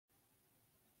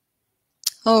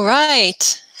All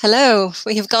right. Hello.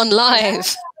 We have gone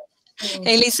live. Hello.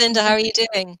 Hey, Lucinda, how are you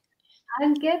doing?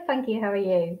 I'm good, thank you. How are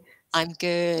you? I'm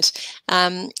good.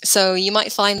 So you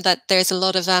might find that there's a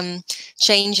lot of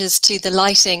changes to the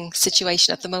lighting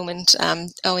situation at the moment,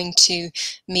 owing to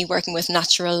me working with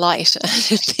natural light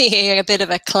and it being a bit of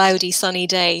a cloudy, sunny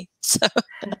day. So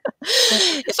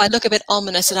if I look a bit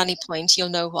ominous at any point, you'll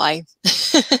know why.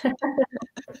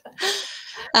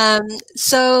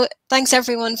 So thanks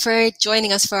everyone for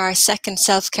joining us for our second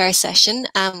self-care session.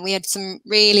 We had some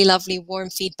really lovely warm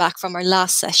feedback from our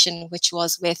last session, which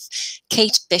was with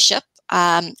Kate Bishop,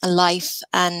 a life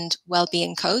and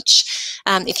well-being coach.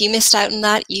 If you missed out on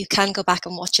that, you can go back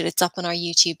and watch it. It's up on our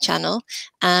YouTube channel.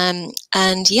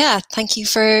 And yeah, thank you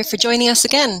for joining us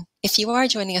again. If you are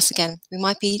joining us again, we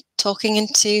might be talking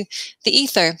into the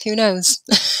ether. Who knows?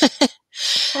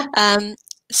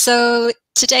 So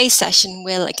today's session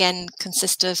will again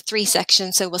consist of 3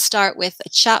 sections. So we'll start with a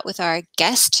chat with our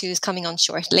guest who's coming on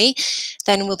shortly.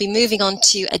 Then we'll be moving on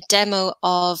to a demo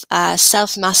of a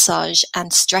self-massage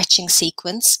and stretching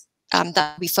sequence.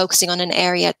 That will be focusing on an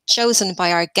area chosen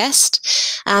by our guest.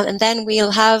 And then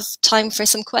we'll have time for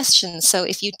some questions. So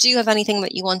if you do have anything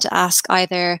that you want to ask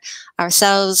either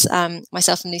ourselves,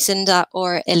 myself and Lucinda,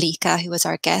 or Elika, who is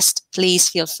our guest, please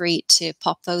feel free to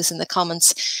pop those in the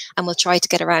comments and we'll try to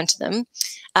get around to them.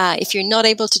 If you're not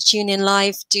able to tune in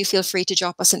live, do feel free to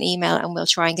drop us an email and we'll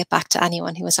try and get back to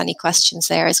anyone who has any questions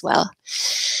there as well.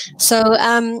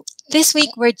 So this week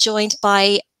we're joined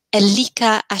by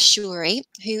Elika Ashoori,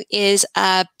 who is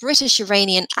a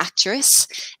British-Iranian actress.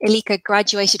 Elika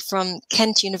graduated from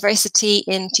Kent University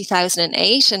in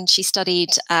 2008 and she studied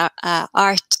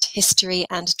art, history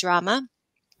and drama.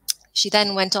 She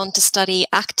then went on to study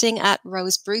acting at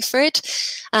Rose Bruford.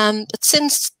 But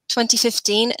since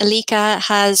 2015, Elika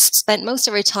has spent most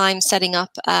of her time setting up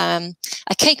a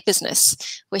cake business,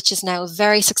 which is now a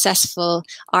very successful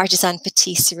artisan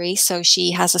patisserie. So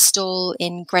she has a stall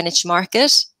in Greenwich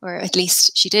Market, or at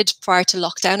least she did prior to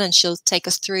lockdown, and she'll take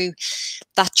us through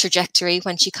that trajectory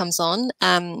when she comes on.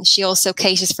 She also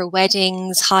caters for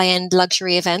weddings, high-end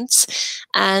luxury events.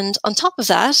 And on top of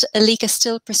that, Elika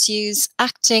still pursues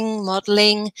acting,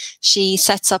 modeling. She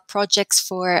sets up projects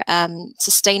for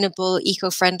sustainable,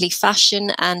 eco-friendly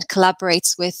fashion and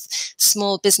collaborates with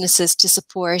small businesses to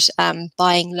support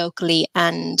buying locally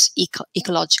and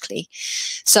ecologically.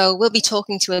 So we'll be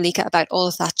talking to Elika about all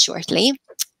of that shortly.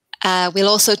 We'll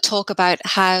also talk about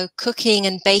how cooking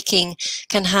and baking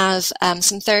can have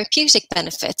some therapeutic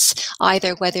benefits,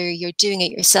 either whether you're doing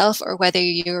it yourself or whether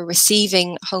you're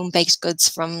receiving home-baked goods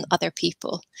from other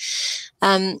people.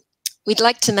 We'd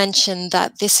like to mention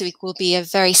that this week will be a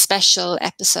very special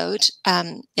episode.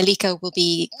 Elika will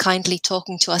be kindly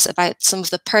talking to us about some of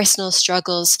the personal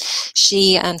struggles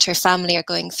she and her family are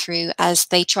going through as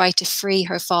they try to free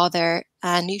her father,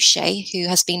 Nushay, who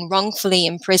has been wrongfully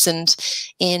imprisoned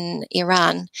in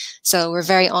Iran. So we're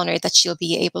very honored that she'll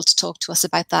be able to talk to us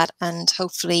about that, and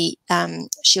hopefully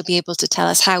she'll be able to tell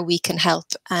us how we can help,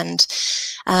 and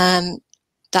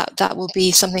that will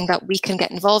be something that we can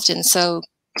get involved in. So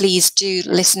please do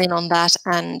listen in on that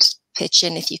and pitch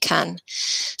in if you can.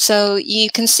 So you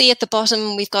can see at the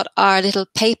bottom, we've got our little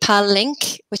PayPal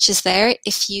link, which is there.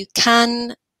 If you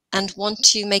can and want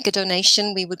to make a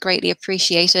donation, we would greatly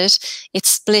appreciate it. It's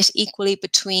split equally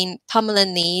between Pamela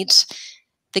Need,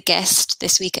 the guest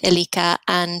this week, Elika,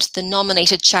 and the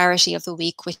nominated charity of the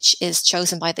week, which is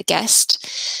chosen by the guest.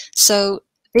 So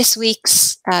this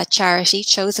week's charity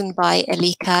chosen by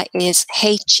Elika is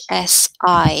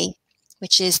HSI,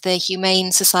 which is the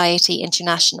Humane Society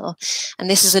International. And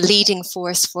this is a leading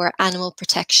force for animal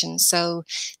protection. So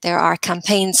there are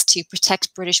campaigns to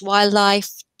protect British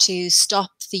wildlife, to stop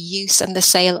the use and the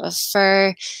sale of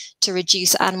fur, to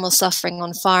reduce animal suffering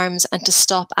on farms, and to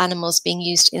stop animals being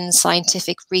used in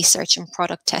scientific research and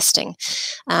product testing.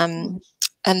 And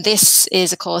this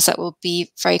is a cause that will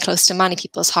be very close to many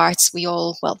people's hearts. We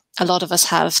all, well, a lot of us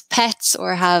have pets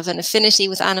or have an affinity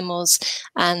with animals,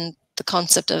 and the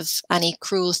concept of any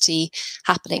cruelty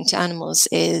happening to animals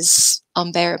is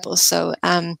unbearable. So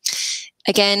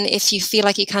again, if you feel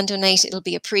like you can donate, it'll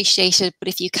be appreciated. But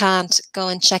if you can't, go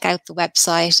and check out the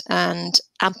website and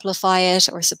amplify it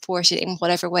or support it in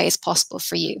whatever way is possible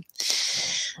for you.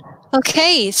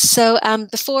 Okay, so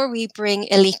before we bring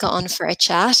Elika on for a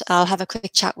chat, I'll have a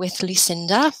quick chat with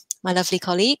Lucinda, my lovely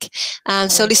colleague.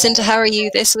 So Lucinda, how are you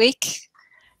this week?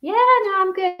 Yeah, no,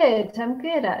 I'm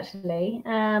good actually.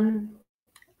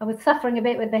 I was suffering a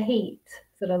bit with the heat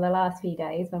sort of the last few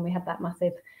days when we had that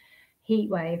massive heat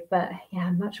wave, but yeah,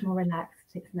 I'm much more relaxed.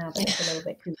 It's now a little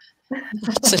bit cooler.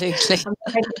 Absolutely. I'm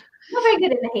not very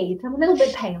good in the heat. I'm a little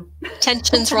bit pale.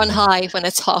 Tensions run high when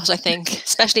it's hot, I think,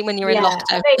 especially when you're in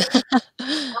lockdown. I think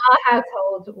our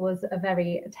household was a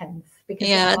very tense because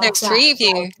Yeah, and there's three of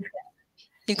you.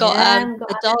 You've got a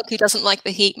dog who doesn't like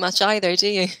the heat much either, do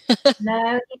you?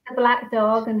 No, he's a black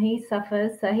dog and he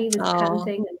suffers. So he was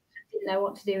panting and didn't know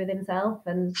what to do with himself.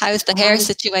 And how's the hair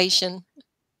situation?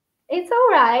 It's all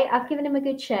right. I've given him a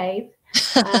good shave.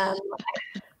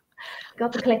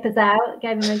 Got the clippers out,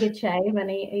 gave him a good shave, and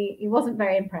he wasn't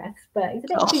very impressed, but he's a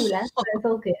bit cooler, so it's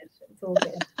all good. It's all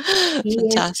good.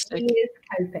 Fantastic. He is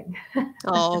coping.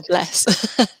 Oh, bless.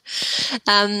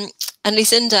 And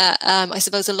Lucinda, I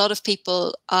suppose a lot of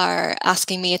people are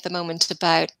asking me at the moment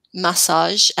about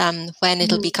massage, when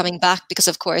it'll be coming back, because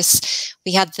of course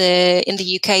we had in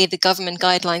the UK, the government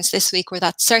guidelines this week were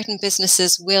that certain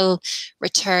businesses will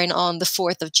return on the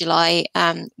 4th of July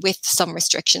with some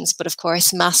restrictions, but of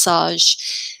course massage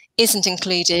isn't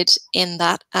included in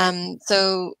that.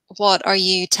 So what are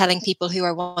you telling people who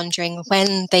are wondering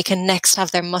when they can next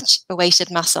have their much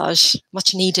awaited massage,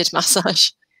 much needed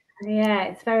massage? Yeah,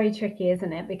 it's very tricky,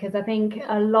 isn't it? Because I think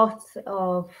a lot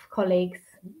of colleagues,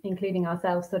 including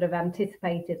ourselves, sort of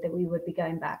anticipated that we would be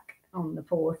going back on the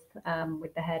 4th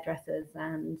with the hairdressers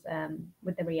and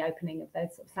with the reopening of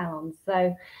those sort of salons.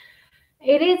 So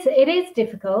it is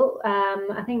difficult.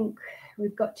 I think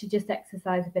we've got to just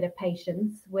exercise a bit of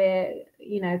patience. We're,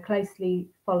 closely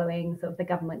following sort of the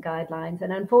government guidelines.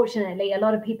 And unfortunately, a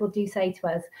lot of people do say to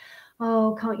us,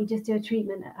 oh, can't you just do a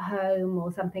treatment at home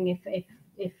or something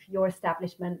if your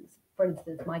establishment, for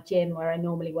instance, my gym where I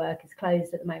normally work is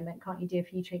closed at the moment, can't you do a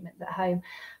few treatments at home?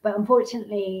 But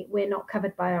unfortunately, we're not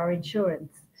covered by our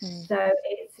insurance. So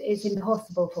it's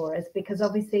impossible for us because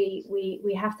obviously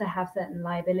we have to have certain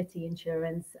liability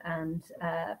insurance and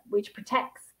which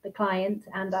protects the client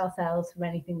and ourselves from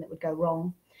anything that would go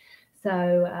wrong.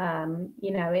 So,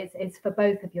 it's for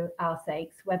both of our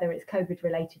sakes, whether it's COVID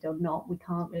related or not, we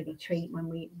can't really treat when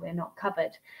we're not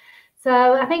covered.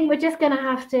 So I think we're just going to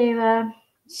have to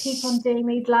keep on doing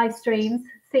these live streams,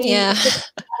 see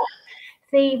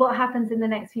what happens in the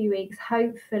next few weeks.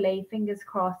 Hopefully, fingers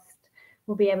crossed,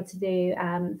 we'll be able to do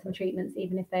some treatments,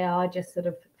 even if they are just sort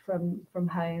of from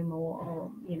home or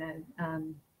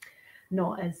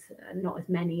not as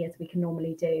many as we can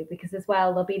normally do. Because as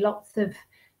well, there'll be lots of,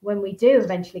 when we do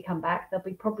eventually come back, there'll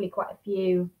be probably quite a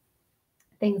few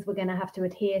things we're going to have to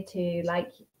adhere to,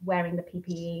 like wearing the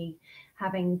PPE,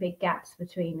 having big gaps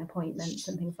between appointments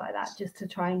and things like that, just to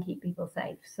try and keep people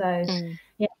safe. So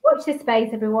watch this space,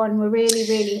 everyone. We're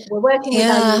we're working with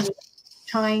our union,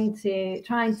 trying to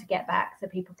get back so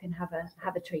people can have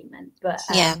a treatment, but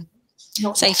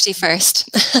not safety first.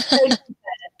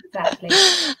 Exactly.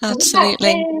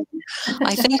 Absolutely.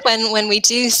 I think when we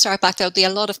do start back, there'll be a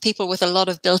lot of people with a lot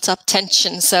of built up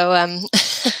tension. So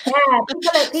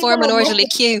people form an orderly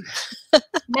queue.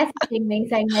 Messaging me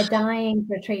saying they're dying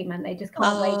for a treatment. They just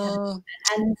can't wait to have a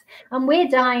treatment. And we're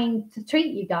dying to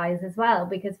treat you guys as well,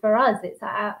 because for us it's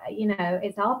our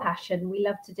passion. We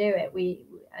love to do it. We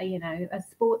as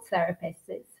sports therapists,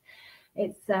 it's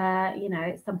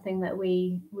something that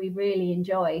we really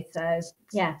enjoy. So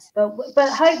but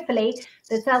hopefully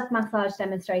the self-massage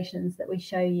demonstrations that we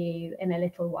show you in a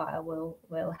little while will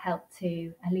help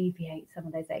to alleviate some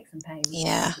of those aches and pains.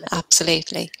 Yeah,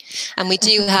 absolutely. And we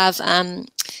do have our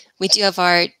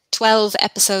 12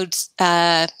 episodes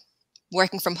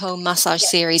working from home massage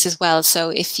series as well.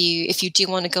 So if you do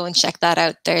want to go and check that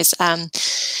out, there's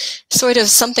sort of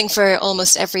something for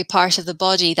almost every part of the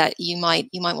body that you might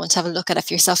want to have a look at.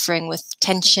 If you're suffering with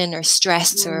tension or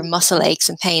stress or muscle aches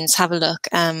and pains, have a look,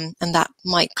 and that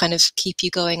might kind of keep you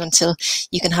going until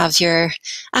you can have your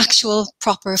actual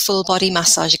proper full body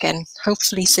massage again,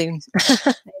 hopefully soon.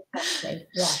 Exactly.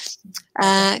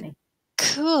 Yeah.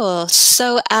 Cool.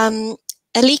 So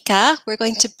Elika, we're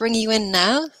going to bring you in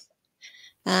now.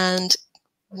 And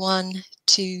 1,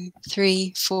 2,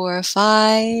 3, 4,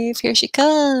 5. Here she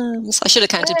comes. I should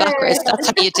have counted backwards. That's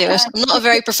how you do it. I'm not a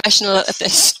very professional at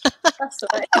this. That's all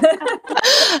right.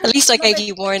 At least I gave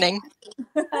you warning.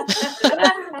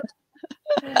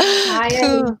 Hi,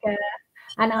 Elika.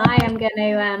 And I am going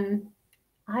to.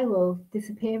 I will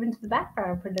disappear into the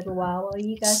background for a little while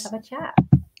you guys have a chat.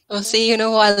 We'll see you in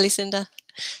a while, Lucinda.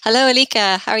 Hello,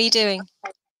 Elika. How are you doing?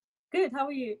 Good. How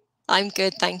are you? I'm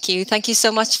good, thank you. Thank you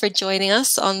so much for joining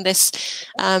us on this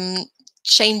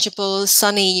changeable,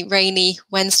 sunny, rainy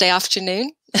Wednesday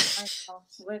afternoon.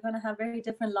 We're going to have very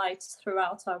different lights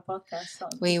throughout our podcast.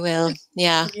 We will.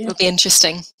 Yeah, it'll be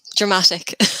interesting.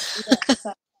 Dramatic. It's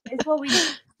what we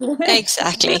need.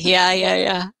 Exactly.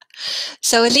 Yeah.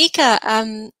 So, Elika,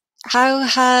 how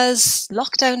has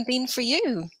lockdown been for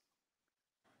you?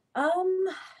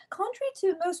 Contrary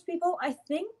to most people, I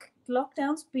think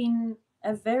lockdown's been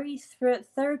a very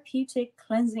therapeutic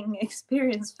cleansing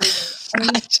experience for me.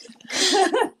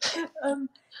 I mean,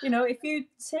 if you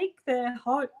take the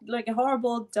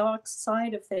horrible dark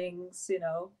side of things,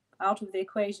 out of the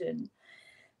equation,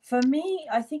 for me,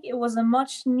 I think it was a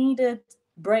much needed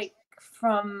break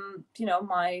from,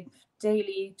 my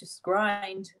daily just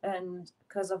grind, and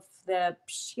because of the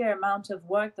sheer amount of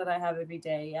work that I have every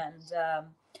day, and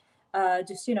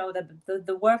just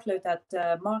the workload that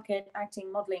market,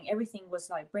 acting, modeling, everything was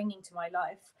like bringing to my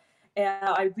life.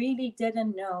 I really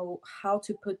didn't know how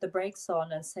to put the brakes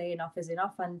on and say enough is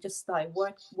enough, and just like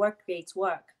work creates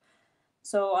work.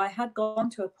 So I had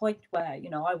gone to a point where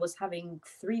I was having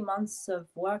 3 months of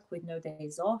work with no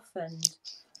days off. And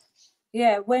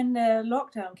yeah, when the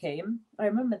lockdown came, I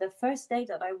remember the first day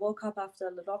that I woke up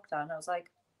after the lockdown, I was like,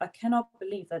 I cannot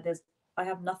believe that I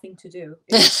have nothing to do.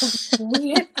 It was such a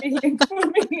weird feeling for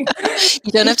me.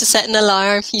 You don't have to set an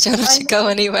alarm. You don't have to go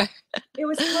anywhere. It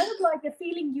was kind of like a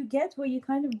feeling you get where you're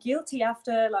kind of guilty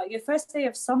after like your first day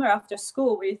of summer after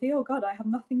school, where you think, oh God, I have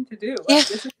nothing to do. Yeah.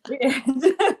 This is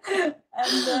weird.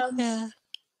 And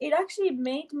it actually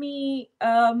made me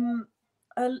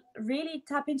really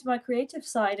tap into my creative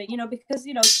side. And, because,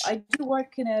 I do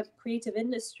work in a creative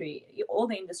industry. All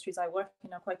the industries I work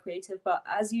in are quite creative. But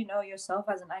as you know yourself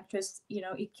as an actress,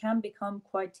 it can become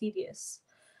quite tedious.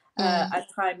 At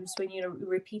times when you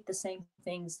repeat the same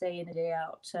things day in and day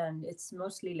out, and it's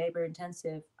mostly labor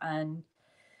intensive, and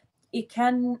it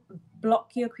can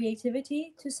block your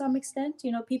creativity to some extent.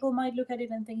 People might look at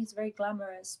it and think it's very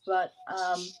glamorous, but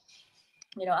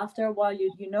after a while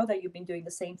you know that you've been doing the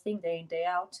same thing day in day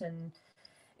out, and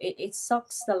it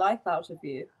sucks the life out of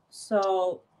you.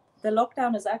 So the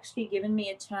lockdown has actually given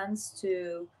me a chance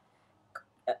to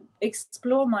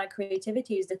explore my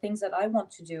creativity, is the things that I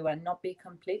want to do, and not be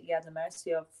completely at the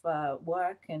mercy of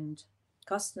work and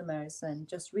customers, and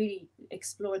just really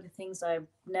explore the things I've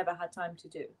never had time to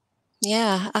do.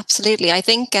 Yeah, absolutely. I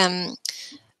think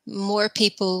more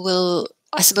people will,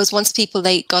 I suppose, once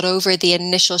they got over the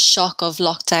initial shock of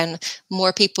lockdown,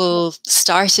 more people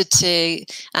started to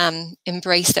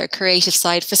embrace their creative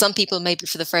side. For some people, maybe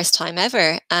for the first time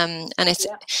ever. And it's,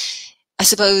 I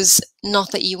suppose,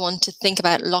 not that you want to think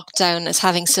about lockdown as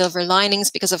having silver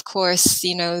linings, because of course,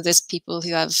 there's people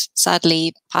who have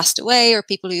sadly passed away, or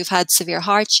people who've had severe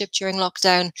hardship during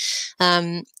lockdown.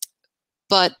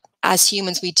 But as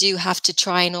humans, we do have to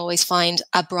try and always find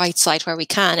a bright side where we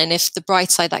can. And if the bright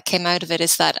side that came out of it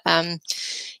is that,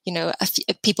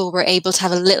 people were able to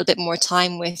have a little bit more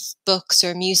time with books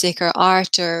or music or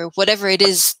art or whatever it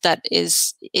is that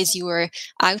is your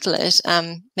outlet,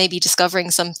 maybe discovering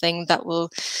something that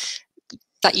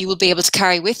you will be able to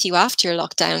carry with you after your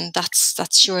lockdown,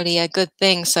 that's surely a good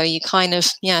thing. So you kind of,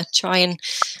 try and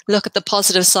look at the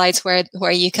positive sides where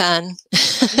you can.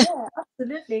 Yeah,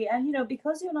 absolutely. And,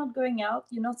 because you're not going out,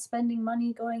 you're not spending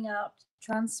money going out,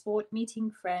 transport,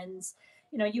 meeting friends,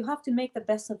 you have to make the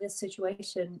best of this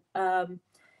situation. For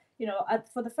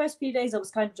the first few days, I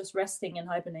was kind of just resting and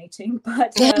hibernating.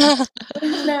 But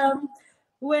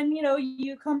when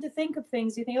you come to think of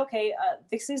things, you think, okay,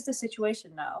 this is the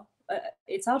situation now.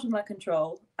 It's out of my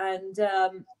control. And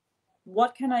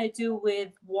what can I do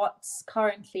with what's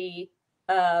currently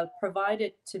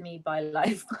provided to me by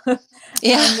life? And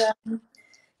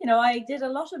I did a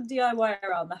lot of DIY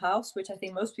around the house, which I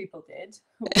think most people did,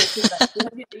 which is that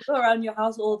you go around your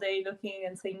house all day looking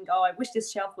and thinking, oh, I wish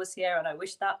this shelf was here, and I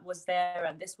wish that was there,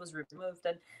 and this was removed.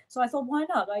 And so I thought, why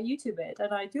not? I YouTube it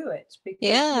and I do it, because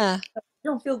you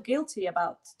don't feel guilty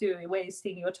about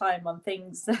wasting your time on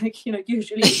things that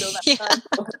usually you don't have time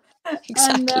for.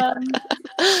 Exactly.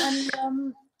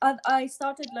 And I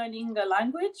started learning a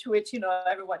language, which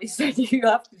everybody said you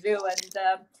have to do, and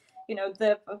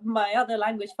my other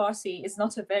language, Farsi, is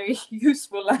not a very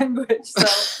useful language. So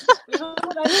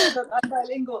when I say that I'm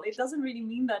bilingual, it doesn't really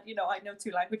mean that I know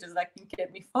 2 languages that can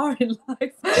get me far in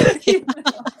life.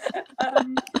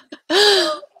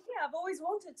 So I've always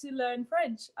wanted to learn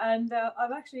French, and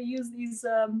I've actually used these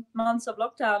months of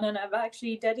lockdown, and I've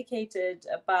actually dedicated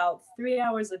about 3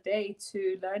 hours a day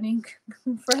to learning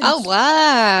French. Oh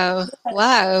wow!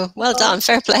 Wow, well done,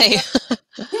 fair play.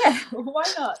 Yeah, why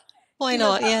not? Why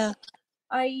not? Yeah.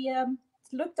 I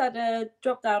looked at a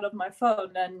drop down of my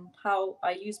phone and how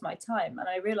I use my time, and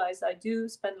I realized I do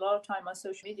spend a lot of time on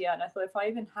social media. And I thought, if I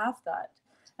even have that,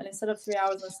 and instead of 3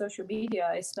 hours on social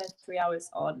media, I spent 3 hours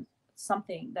on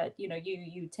something that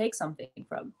you take something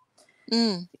from.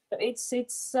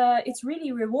 It's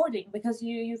really rewarding, because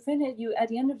you finish, you at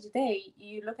the end of the day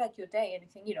you look at your day and you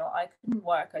think, I couldn't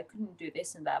work, I couldn't do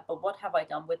this and that, but what have I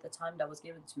done with the time that was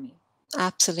given to me?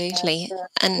 Absolutely.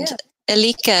 And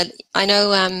Elika, I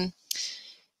know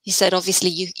you said obviously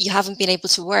you haven't been able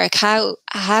to work. How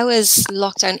has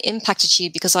lockdown impacted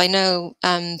you? Because I know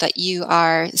that you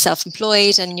are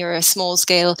self-employed and you're a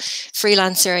small-scale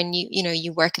freelancer, and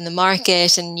you work in the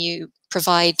market and you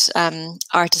provide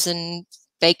artisan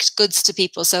baked goods to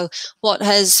people. So what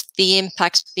has the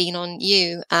impact been on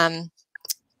you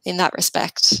in that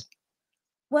respect?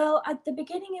 Well, at the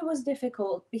beginning it was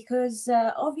difficult, because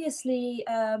obviously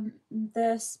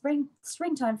the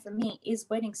springtime for me is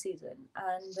wedding season,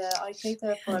 and I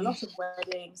cater for a lot of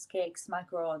weddings, cakes,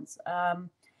 macarons.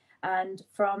 And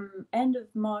from end of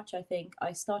March, I think,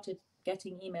 I started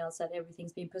getting emails that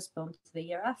everything's been postponed to the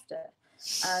year after.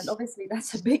 And obviously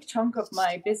that's a big chunk of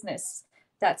my business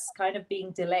that's kind of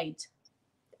being delayed.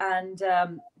 And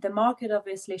the market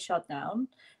obviously shut down.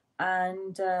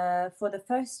 And for the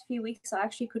first few weeks, I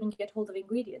actually couldn't get hold of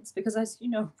ingredients, because, as you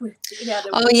know,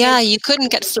 you couldn't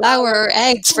get flour or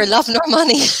eggs for love nor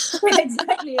money.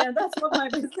 Exactly, and that's what my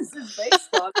business is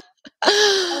based on.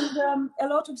 And a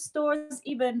lot of stores,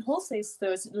 even wholesale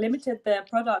stores, limited their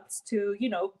products to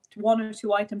 1 or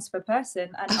 2 items per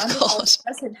person, and under that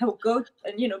person who would go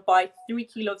and buy 3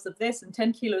 kilos of this and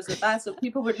 10 kilos of that. So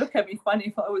people would look at me funny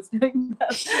if I was doing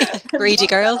that. Greedy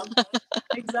girl.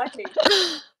 Exactly.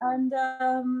 And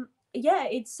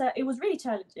it was really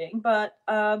challenging, but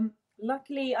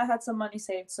luckily I had some money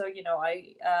saved, so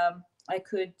I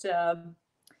could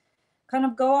kind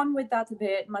of go on with that a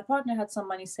bit. My partner had some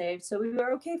money saved, so we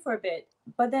were okay for a bit.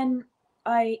 But then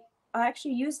I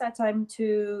actually used that time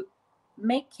to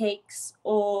make cakes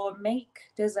or make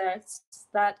desserts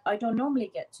that I don't normally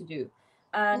get to do.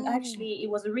 And actually, it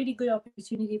was a really good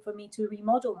opportunity for me to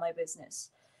remodel my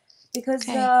business, because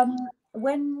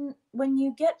when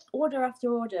you get order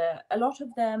after order, a lot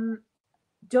of them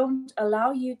don't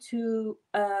allow you to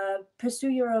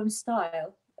pursue your own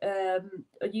style.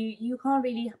 You can't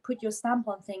really put your stamp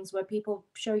on things, where people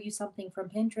show you something from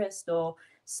Pinterest or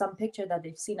some picture that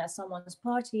they've seen at someone's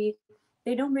party.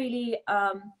 They don't really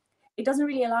it doesn't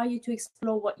really allow you to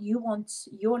explore what you want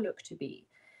your look to be.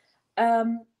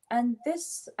 And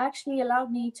this actually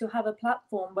allowed me to have a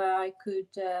platform where I could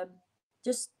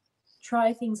just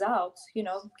try things out,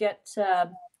 get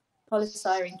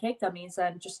polystyrene cake dummies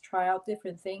and just try out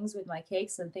different things with my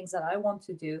cakes and things that I want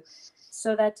to do,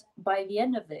 so that by the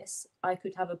end of this, I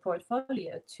could have a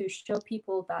portfolio to show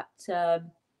people that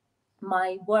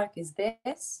my work is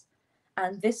this,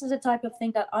 and this is the type of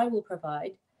thing that I will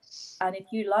provide. And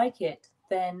if you like it,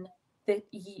 then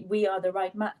we are the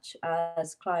right match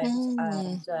as client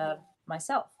and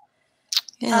myself.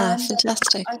 Yeah, and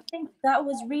fantastic. I think that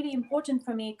was really important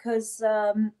for me, because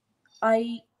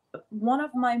one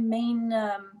of my main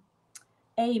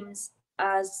aims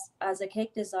as a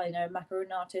cake designer,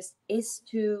 macaron artist, is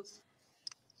to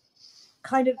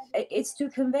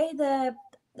convey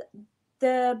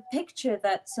the picture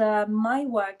that my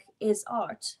work is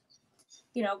art.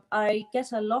 I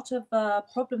get a lot of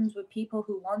problems with people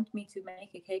who want me to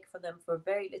make a cake for them for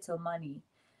very little money,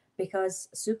 because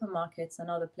supermarkets and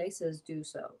other places do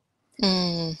so.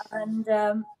 And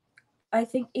I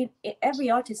think every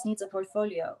artist needs a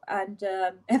portfolio, and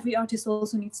every artist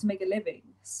also needs to make a living.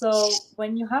 So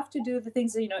when you have to do the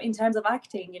things, in terms of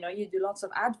acting, you do lots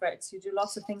of adverts, you do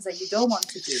lots of things that you don't want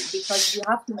to do because you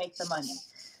have to make the money.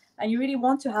 And you really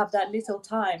want to have that little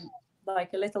time,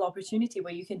 like a little opportunity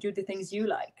where you can do the things you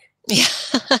like. Yeah.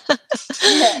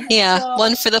 So,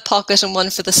 one for the pocket and one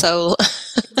for the soul.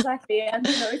 Exactly. And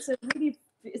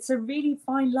it's a really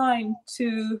fine line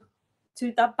to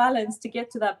that balance, to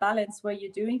get to that balance where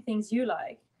you're doing things you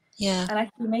like, and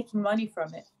actually making money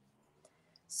from it.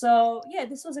 So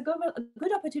this was a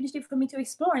good opportunity for me to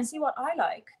explore and see what I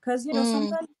like, because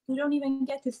sometimes you don't even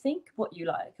get to think what you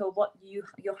like or what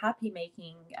you're happy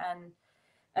making. And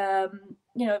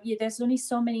there's only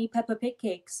so many Peppa Pig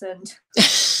cakes and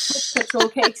petrol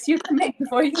cakes you can make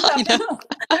before you have enough.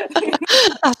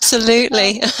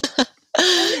 Absolutely.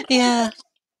 Yeah.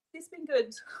 It's been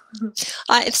good.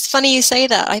 It's funny you say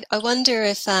that. I wonder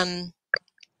if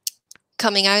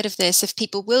coming out of this, if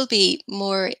people will be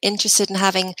more interested in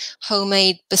having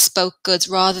homemade bespoke goods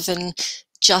rather than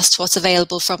just what's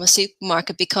available from a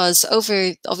supermarket, because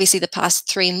over obviously the past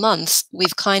 3 months,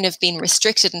 we've kind of been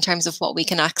restricted in terms of what we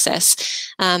can access.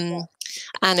 And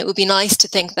it would be nice to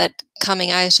think that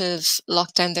coming out of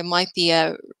lockdown, there might be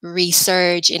a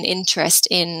resurge in interest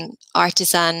in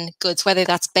artisan goods, whether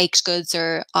that's baked goods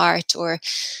or art or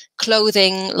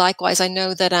clothing. Likewise, I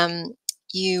know that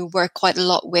you work quite a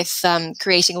lot with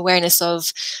creating awareness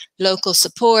of local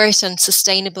support and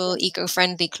sustainable,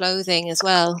 eco-friendly clothing as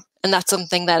well. And that's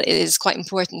something that is quite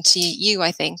important to you,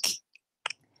 I think.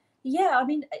 Yeah, I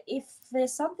mean, if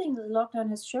there's something the lockdown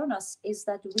has shown us is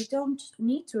that we don't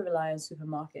need to rely on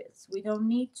supermarkets. We don't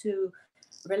need to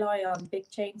rely on big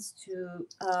chains to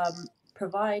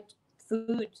provide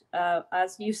food,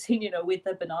 as you've seen, with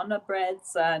the banana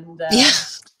breads and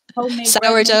homemade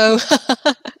sourdough.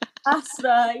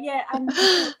 Pasta, yeah, and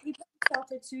people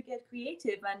started to get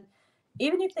creative, and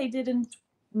even if they didn't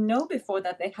know before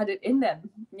that they had it in them,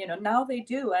 now they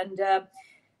do, and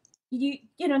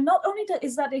not only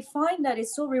is that they find that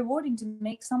it's so rewarding to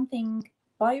make something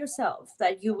by yourself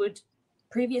that you would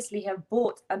previously have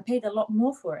bought and paid a lot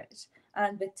more for it,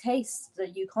 and the taste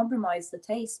that you compromise the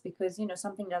taste because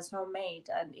something that's homemade,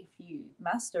 and if you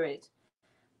master it,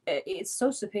 it's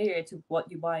so superior to what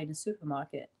you buy in a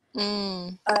supermarket.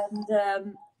 And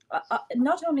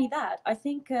not only that, I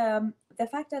think the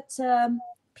fact that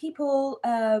people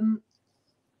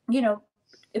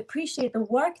appreciate the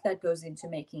work that goes into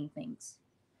making things,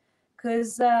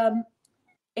 because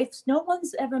if no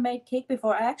one's ever made cake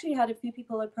before, I actually had a few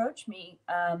people approach me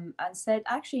and said,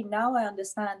 actually now I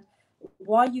understand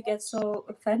why you get so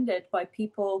offended by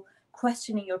people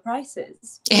questioning your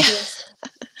prices, because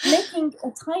making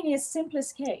a tiniest,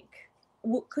 simplest cake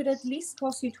could at least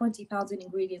cost you £20 in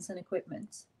ingredients and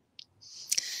equipment,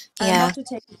 and not to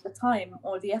take the time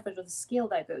or the effort or the skill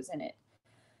that goes in it.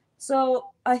 So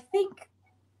I think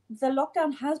the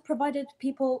lockdown has provided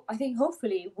people, I think,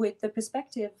 hopefully, with the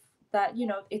perspective that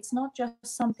it's not just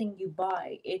something you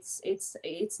buy. It's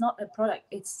not a product.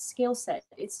 It's skill set.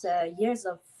 It's years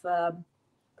of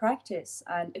practice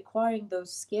and acquiring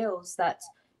those skills that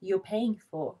you're paying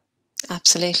for.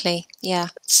 Absolutely, yeah,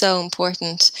 so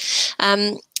important.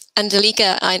 And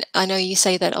Elika, I know you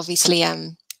say that obviously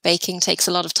baking takes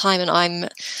a lot of time, and I'm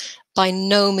by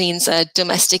no means a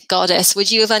domestic goddess.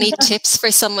 Would you have any tips for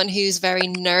someone who's very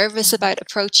nervous about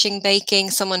approaching baking,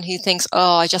 someone who thinks,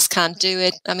 oh, I just can't do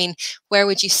it? I mean, where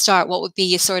would you start? What would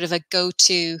be a sort of a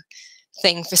go-to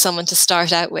thing for someone to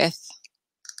start out with?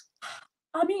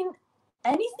 I mean,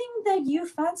 anything that you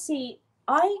fancy.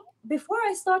 Before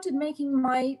I started making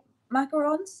my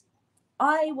macarons,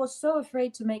 I was so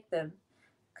afraid to make them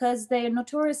because they are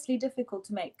notoriously difficult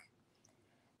to make.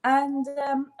 And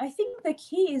I think the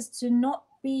key is to not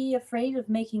be afraid of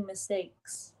making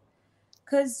mistakes,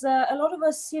 because a lot of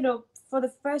us, for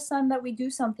the first time that we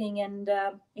do something and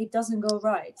it doesn't go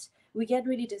right, we get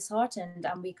really disheartened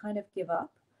and we kind of give up.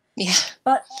 Yeah.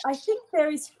 But I think there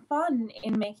is fun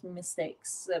in making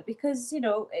mistakes because,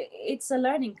 it's a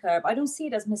learning curve. I don't see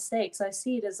it as mistakes. I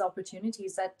see it as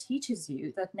opportunities that teaches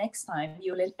you that next time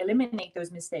you'll eliminate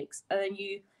those mistakes and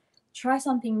you try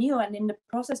something new, and in the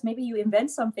process maybe you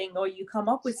invent something or you come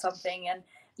up with something, and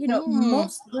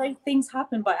most great things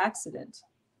happen by accident.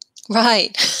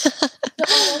 Right. So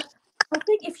I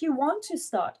think if you want to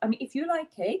start, I mean, if you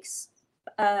like cakes,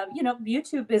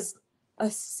 YouTube is a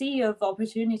sea of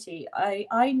opportunity.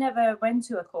 I never went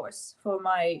to a course for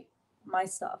my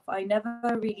stuff. I never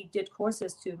really did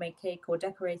courses to make cake or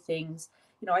decorate things.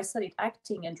 I studied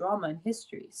acting and drama and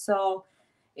history, so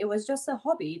it was just a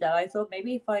hobby that I thought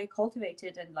maybe if I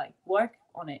cultivated and work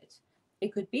on it,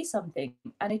 it could be something.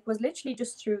 And it was literally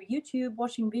just through YouTube,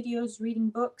 watching videos, reading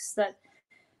books, that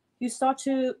you start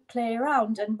to play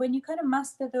around. And when you kind of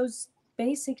master those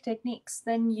basic techniques,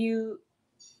 then you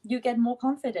get more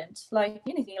confident. Like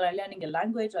anything, like learning a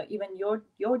language, or even your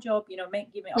job,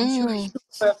 I'm sure you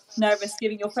were nervous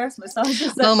giving your first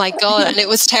massages. Oh my God, and it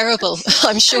was terrible.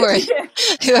 I'm sure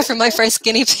whoever my first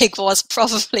guinea pig was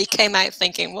probably came out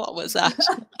thinking, what was that?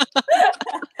 And,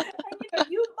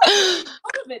 you might be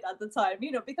part of it at the time,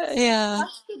 because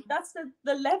that's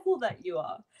the level that you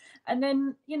are. And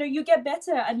then, you get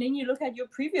better, and then you look at your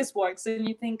previous works and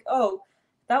you think, oh,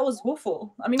 that was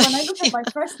woeful. I mean, when I look at my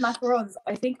first macarons,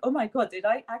 I think, oh my God, did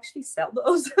I actually sell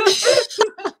those?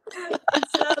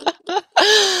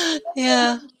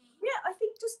 Yeah. I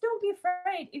think just don't be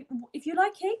afraid. If you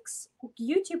like cakes,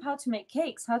 YouTube how to make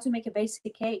cakes, how to make a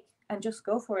basic cake, and just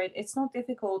go for it. It's not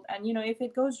difficult. And, if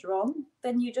it goes wrong,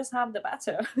 then you just have the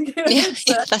batter.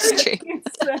 That's true.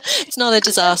 It's not a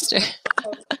disaster.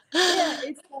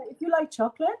 If you like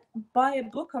chocolate, buy a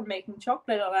book on making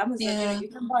chocolate on Amazon. You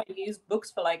can buy used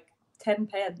books for 10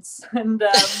 pence, and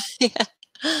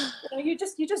you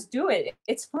just do it.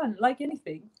 It's fun, like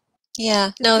anything.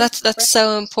 Yeah, no, that's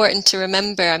so important to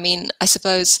remember. I mean, I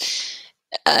suppose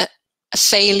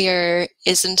failure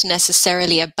isn't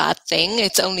necessarily a bad thing.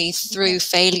 It's only through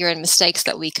failure and mistakes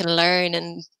that we can learn.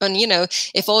 And you know,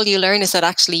 if all you learn is that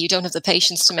actually you don't have the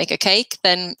patience to make a cake,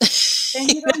 then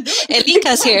you don't do it.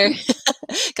 Elika's here.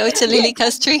 Go to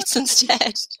Elika's treats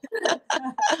instead.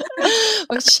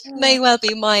 Which may well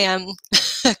be my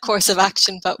course of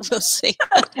action, but we'll see.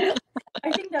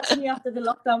 I think that's me after the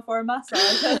lockdown for a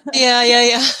massage.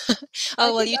 Yeah.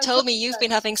 Oh, well, you told me you've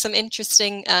been having some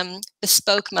interesting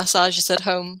bespoke massages at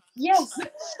home. Yes,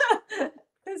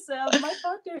 because my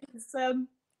partner is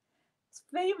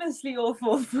famously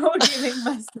awful for giving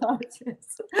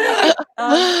massages.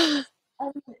 And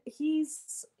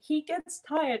he gets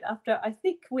tired after, I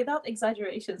think, without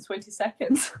exaggeration, 20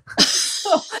 seconds.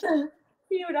 So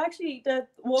he would actually,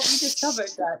 what we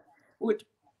discovered that would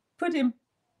put him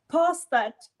past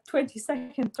that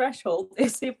 20-second threshold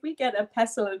is if we get a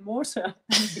pestle and mortar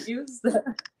and use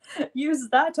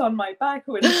that on my back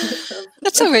with a bit of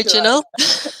That's original.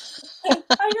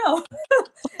 I know.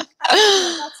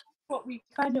 And that's what we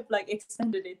kind of like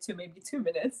extended it to maybe 2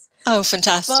 minutes. Oh,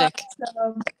 fantastic.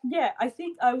 But yeah, I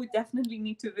think I would definitely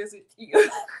need to visit you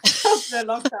after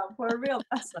lockdown for a real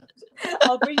massage.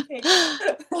 I'll bring cake.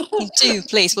 Do,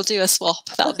 please. We'll do a swap.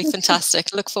 That'll be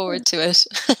fantastic. Look forward to it.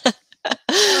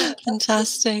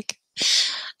 Fantastic.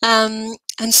 And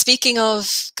speaking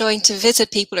of going to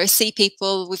visit people or see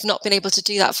people, we've not been able to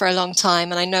do that for a long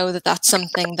time. And I know that that's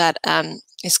something that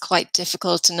is quite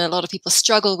difficult, and a lot of people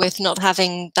struggle with not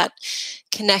having that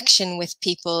connection with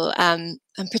people, and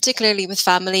particularly with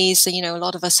families. You know, a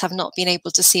lot of us have not been able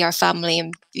to see our family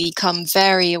and become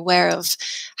very aware of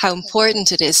how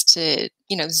important it is to,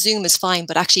 you know, Zoom is fine,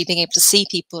 but actually being able to see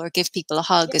people or give people a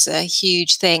hug is a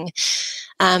huge thing.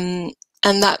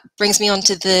 And that brings me on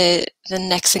to the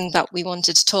next thing that we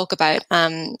wanted to talk about.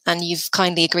 And you've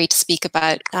kindly agreed to speak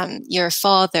about your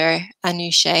father,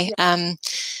 Anushe.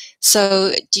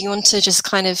 So do you want to just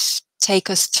kind of take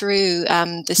us through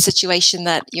the situation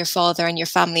that your father and your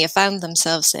family have found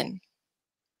themselves in?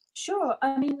 Sure.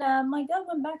 I mean, my dad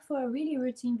went back for a really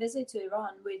routine visit to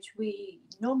Iran, which we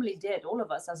normally did, all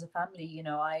of us as a family. You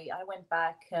know, I went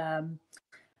back.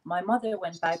 My mother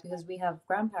went back because we have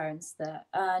grandparents there,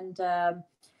 and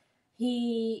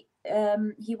he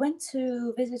went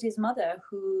to visit his mother,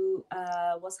 who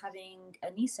was having a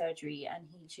knee surgery, and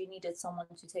she needed someone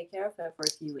to take care of her for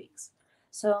a few weeks.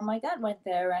 So my dad went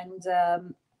there, and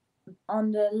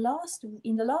in the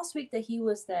last week that he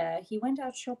was there, he went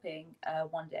out shopping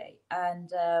one day,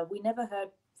 and we never heard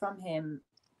from him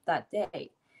that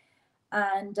day.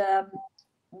 And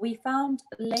we found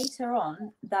later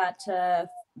on that a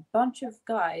bunch of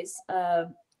guys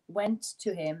went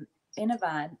to him in a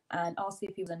van and asked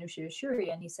if he was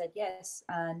Ashoori, and he said yes.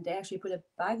 And they actually put a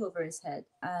bag over his head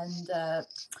and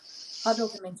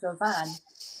huddled him into a van.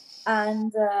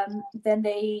 And then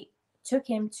they took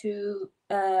him to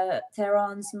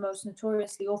Tehran's most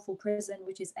notoriously awful prison,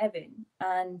 which is Evin.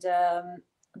 And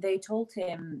they told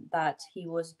him that he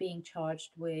was being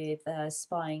charged with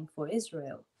spying for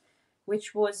Israel,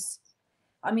 which was,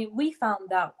 I mean, we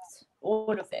found out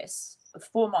all of this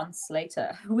 4 months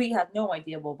later. We had no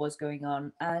idea what was going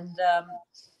on. And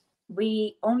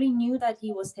we only knew that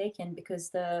he was taken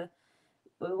because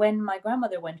when my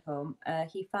grandmother went home,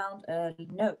 he found a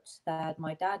note that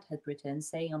my dad had written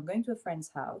saying, "I'm going to a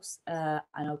friend's house and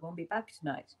I won't be back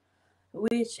tonight,"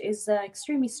 which is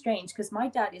extremely strange because my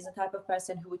dad is the type of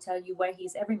person who would tell you where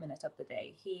he's every minute of the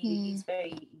day. He's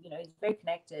very, he's very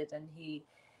connected, and he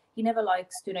never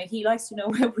likes to know. He likes to know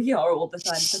where we are all the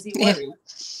time because he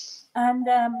worries. And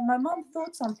my mom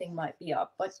thought something might be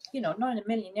up, but not in a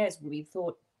million years would we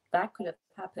thought that could have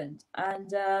happened. And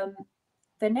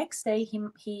the next day,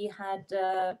 he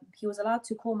was allowed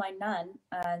to call my nan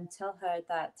and tell her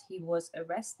that he was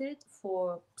arrested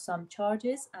for some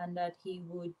charges and that he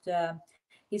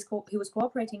was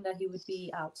cooperating that he would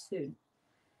be out soon.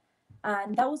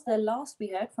 And that was the last we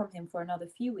heard from him for another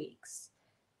few weeks.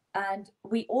 And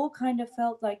we all kind of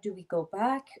felt like, do we go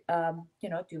back? Do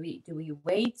we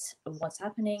wait? What's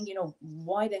happening?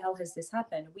 Why the hell has this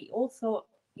happened? We all thought,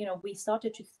 we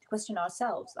started to question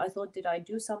ourselves. I thought, did I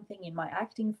do something in my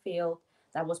acting field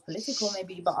that was political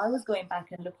maybe? But I was going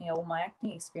back and looking at all my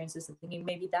acting experiences and thinking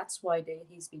maybe that's why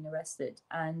he's been arrested.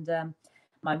 And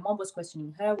my mom was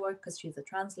questioning her work because she's a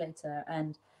translator.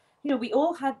 And, we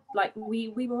all had,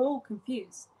 we were all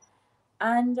confused.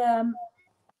 And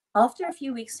after a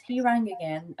few weeks, he rang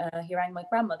again. He rang my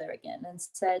grandmother again and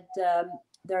said,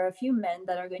 there are a few men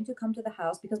that are going to come to the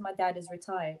house because my dad is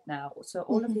retired now. So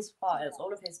all of his files,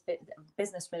 all of his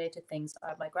business-related things are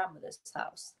at my grandmother's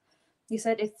house. He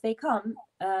said, if they come,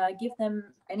 give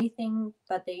them anything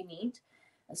that they need.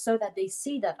 so that they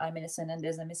see that I'm innocent and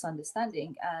there's a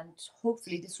misunderstanding, and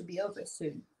hopefully this will be over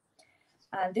soon.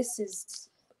 And this is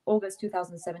August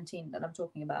 2017 that I'm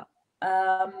talking about.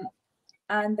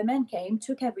 And the men came,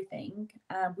 took everything,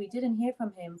 and we didn't hear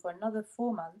from him for another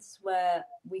 4 months, where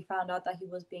we found out that he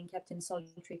was being kept in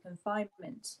solitary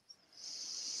confinement.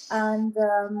 And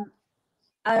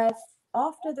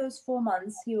after those 4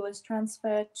 months, he was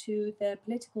transferred to the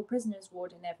political prisoners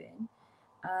ward in Evin,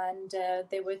 and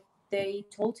they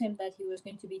told him that he was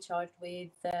going to be charged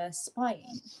with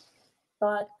spying.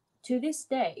 But to this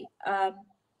day,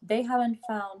 they haven't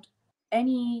found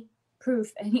any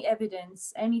proof, any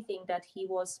evidence, anything that he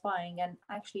was spying, and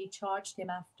actually charged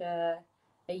him after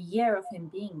a year of him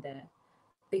being there,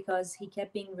 because he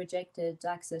kept being rejected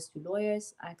access to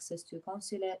lawyers, access to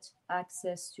consulate,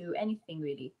 access to anything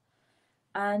really.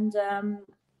 And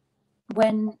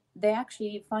when they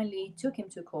actually finally took him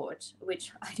to court,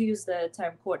 which I use the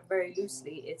term court very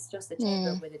loosely, it's just a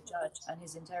chamber with a judge and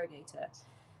his interrogator,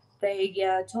 they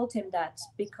told him that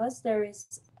because there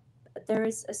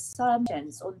is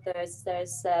assumptions, or there's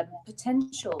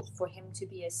potential for him to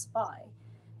be a spy,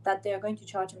 that they're going to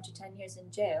charge him to 10 years in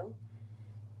jail,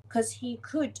 because he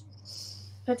could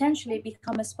potentially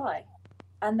become a spy,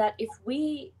 and that if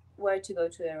we were to go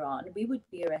to Iran, we would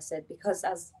be arrested, because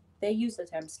as they use the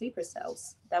term sleeper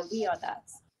cells, that we are that.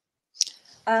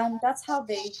 And that's how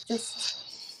they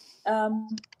just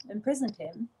imprisoned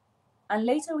him. And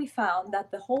later we found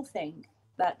that the whole thing,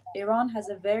 that Iran has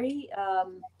a very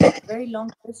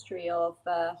long history of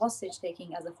hostage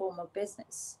taking as a form of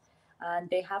business, and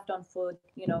they have done for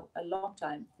a long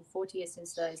time, for 40 years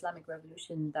since the Islamic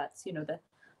Revolution. That's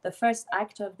the first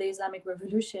act of the Islamic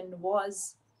Revolution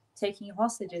was taking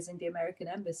hostages in the American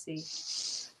embassy,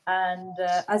 and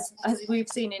as we've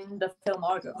seen in the film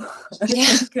Argo. I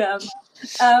think.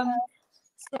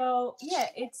 So yeah,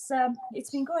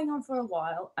 it's been going on for a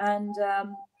while, and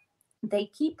they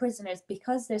keep prisoners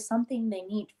because there's something they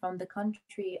need from the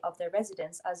country of their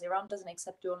residence, as Iran doesn't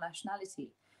accept dual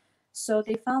nationality. So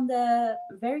they found a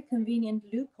very convenient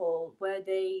loophole where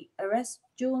they arrest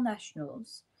dual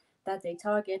nationals that they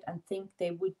target and think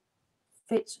they would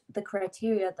fit the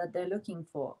criteria that they're looking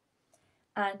for,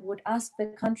 and would ask the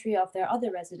country of their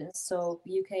other residence, so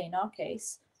UK in our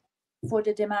case, for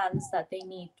the demands that they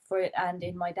need for it. And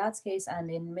in my dad's case,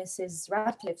 and in Mrs.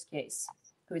 Radcliffe's case,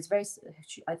 who is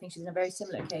I think she's in a very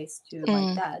similar case to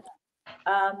my dad,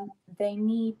 they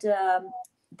need,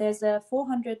 there's a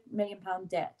 £400 million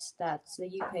debt that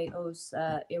the UK owes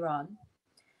Iran.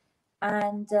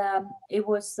 And the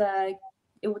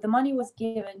money was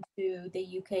given to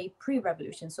the UK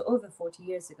pre-revolution, so over 40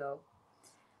 years ago.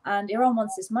 And Iran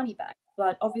wants this money back,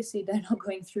 but obviously they're not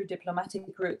going through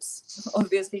diplomatic routes,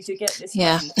 obviously, to get this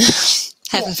money.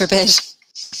 Heaven forbid.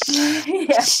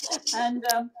 Yeah, and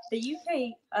the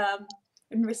UK,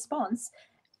 in response,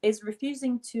 is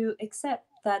refusing to accept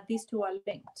that these two are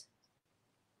linked.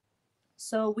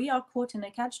 So we are caught in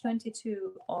a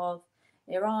catch-22 of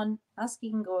Iran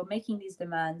asking or making these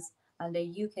demands, and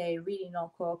the UK really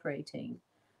not cooperating.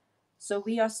 So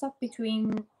we are stuck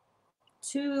between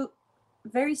two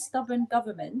very stubborn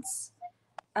governments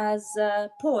as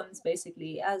pawns,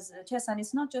 basically, as chess. And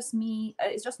it's not just me,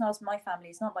 it's just not my family,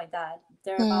 it's not my dad.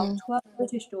 There are about 12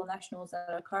 British dual nationals that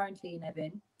are currently in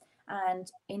Evin,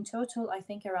 and in total I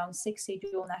think around 60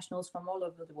 dual nationals from all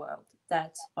over the world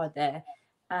that are there,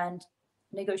 and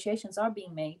negotiations are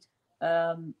being made.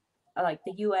 Like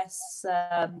the US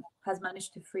has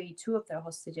managed to free 2 of their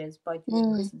hostages by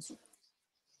doing prison swap.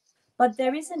 But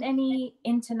there isn't any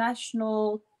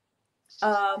international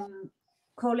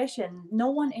coalition. No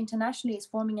one internationally is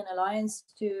forming an alliance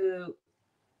to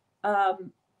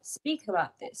speak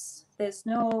about this. There's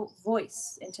no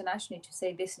voice internationally to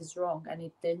say this is wrong,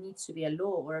 and there needs to be a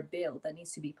law or a bill that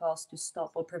needs to be passed to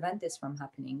stop or prevent this from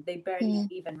happening. They barely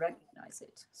even recognize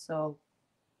it. So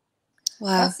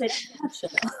wow. That's it.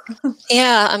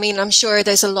 Yeah, I mean, I'm sure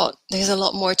there's a lot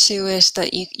more to it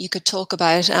that you could talk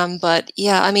about. But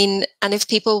yeah, I mean, and if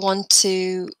people want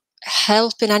to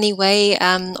help in any way,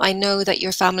 I know that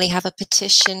your family have a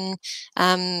petition.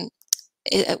 Can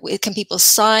people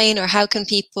sign, or how can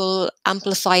people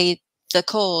amplify the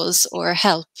cause or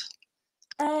help?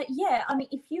 Yeah, I mean,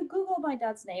 if you Google my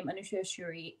dad's name,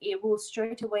 Ashoori, it will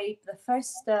straight away, the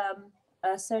first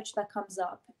search that comes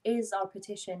up is our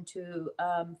petition to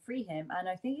free him. And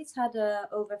I think it's had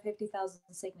over 50,000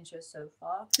 signatures so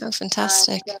far. Oh,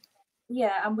 fantastic. And,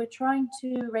 yeah, and we're trying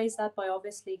to raise that by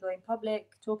obviously going public,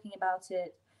 talking about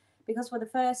it. Because for the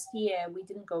first year, we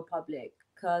didn't go public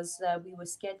because we were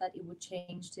scared that it would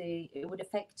it would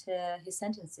affect his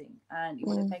sentencing, and it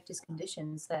would affect his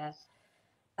conditions there.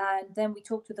 And then we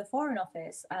talked to the Foreign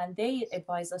Office, and they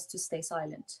advised us to stay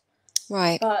silent.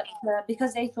 Right. But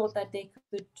because they thought that they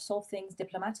could solve things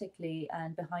diplomatically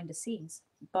and behind the scenes.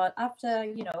 But after,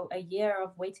 you know, a year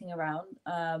of waiting around,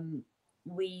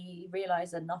 we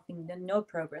realized that no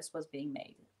progress was being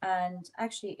made. And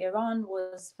actually, Iran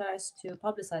was first to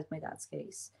publicize my dad's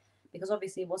case, because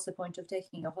obviously, what's the point of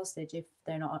taking a hostage if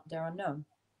they're unknown?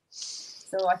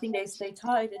 So I think they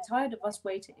tired of us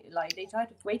waiting, like they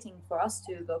tired of waiting for us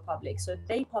to go public. So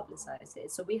they publicized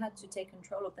it. So we had to take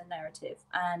control of the narrative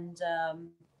and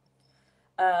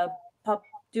uh,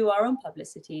 do our own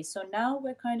publicity. So now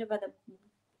we're kind of at a.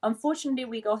 Unfortunately,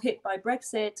 we got hit by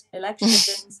Brexit,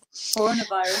 elections,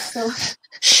 coronavirus. So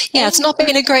yeah, it's not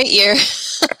been a great year.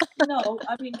 No,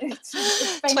 I mean, it's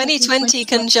 2020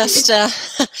 can just,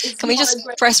 can we just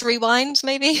press rewind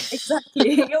maybe?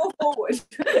 Exactly, or forward.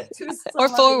 Or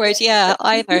forward, yeah,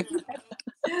 either.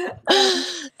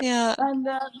 Yeah. And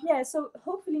yeah, so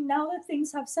hopefully now that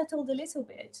things have settled a little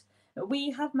bit, we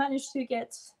have managed to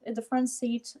get in the front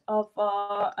seat of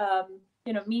our,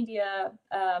 you know, media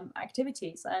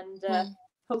activities, and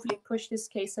hopefully push this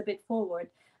case a bit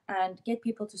forward and get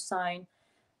people to sign,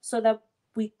 so that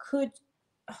we could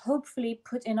hopefully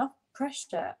put enough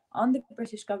pressure on the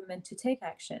British government to take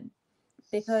action,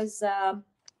 because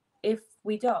if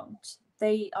we don't,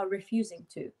 they are refusing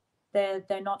to.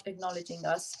 They're not acknowledging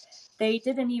us. They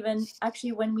didn't even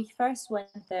actually, when we first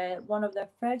went there, one of the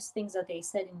first things that they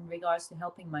said in regards to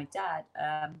helping my dad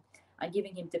and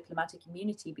giving him diplomatic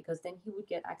immunity, because then he would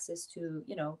get access to,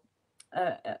 you know,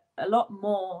 a lot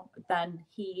more than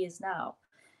he is now.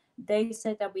 They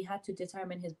said that we had to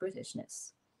determine his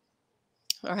Britishness.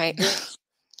 All right. Which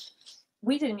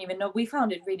we didn't even know. We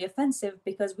found it really offensive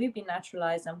because we've been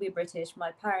naturalized and we're British.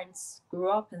 My parents grew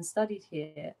up and studied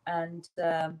here and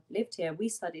lived here. We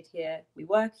studied here. We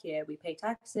work here. We pay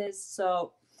taxes.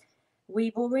 So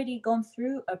we've already gone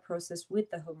through a process with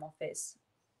the Home Office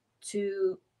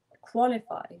to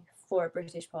qualify for a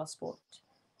British passport.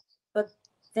 But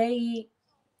the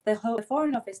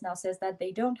Foreign Office now says that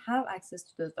they don't have access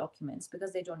to those documents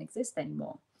because they don't exist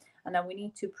anymore. And now we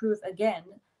need to prove again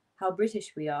how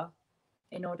British we are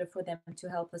in order for them to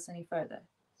help us any further.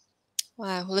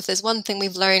 Wow. Well, if there's one thing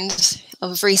we've learned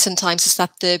of recent times, is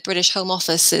that the British Home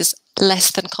Office is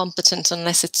less than competent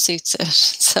unless it suits it.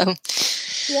 So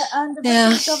yeah, and the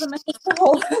British government as a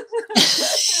whole.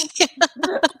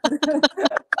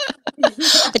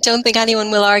 I don't think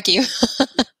anyone will argue.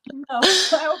 No,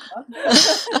 I hope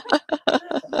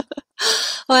not.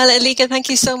 Well, Elika, thank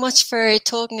you so much for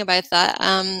talking about that.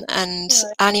 And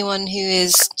anyone who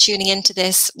is tuning into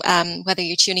this, whether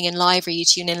you're tuning in live or you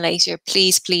tune in later,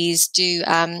 please do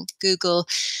Google.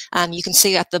 You can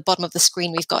see at the bottom of the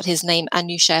screen, we've got his name,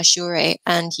 Ashoori,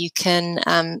 and you can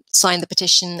sign the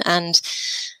petition and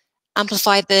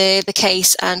amplify the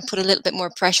case and put a little bit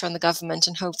more pressure on the government,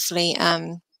 and hopefully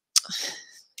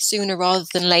sooner rather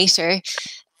than later,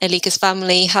 Elika's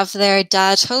family have their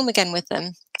dad home again with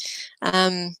them.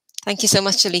 Thank you so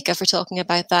much, Elika, for talking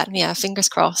about that. Yeah, fingers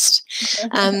crossed.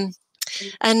 And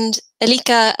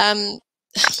Elika,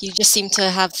 you just seem to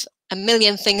have a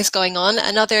million things going on.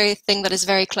 Another thing that is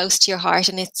very close to your heart,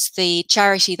 and it's the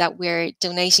charity that we're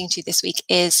donating to this week,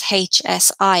 is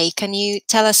HSI. Can you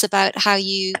tell us about how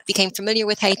you became familiar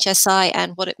with HSI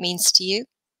and what it means to you?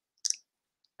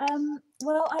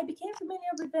 Well, I became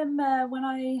familiar with them when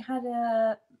I had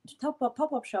a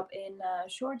pop-up shop in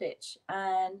Shoreditch,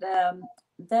 and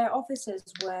their offices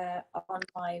were on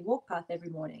my walk path every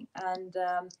morning, and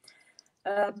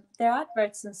their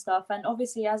adverts and stuff, and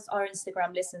obviously as our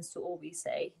Instagram listens to all we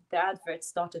say, their adverts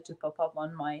started to pop up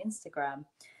on my Instagram,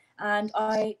 and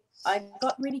I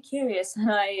got really curious,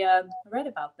 and I read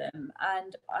about them,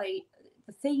 and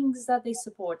the things that they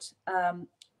support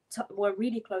were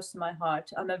really close to my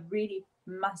heart. I'm a really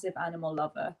massive animal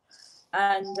lover,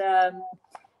 and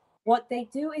what they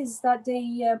do is that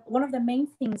they one of the main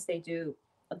things they do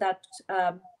that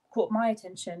caught my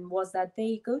attention was that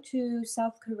they go to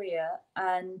South Korea,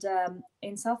 and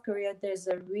in South Korea there's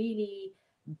a really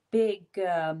big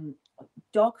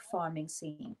dog farming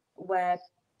scene where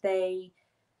they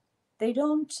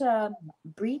don't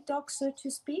breed dogs, so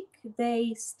to speak.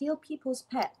 They steal people's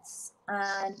pets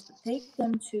and take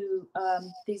them to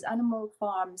these animal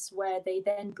farms where they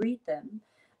then breed them,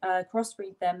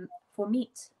 crossbreed them for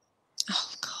meat.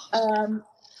 Oh, God.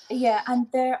 Yeah, and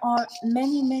there are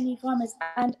many farmers,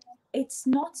 and it's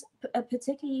not a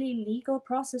particularly legal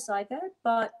process either,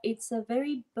 but it's a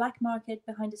very black market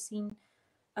behind the scene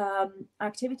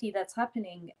activity that's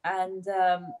happening. And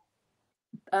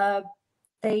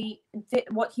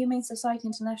what Humane Society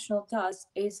International does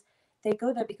is they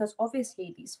go there because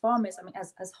obviously these farmers, I mean,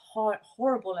 as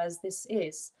horrible as this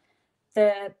is,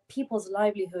 the people's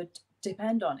livelihood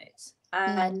depend on it,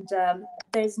 and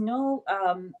there's no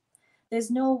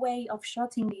way of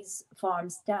shutting these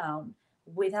farms down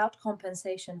without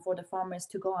compensation for the farmers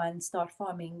to go and start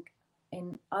farming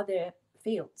in other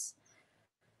fields.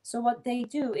 So what they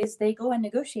do is they go and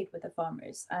negotiate with the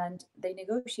farmers, and they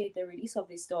negotiate the release of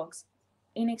these dogs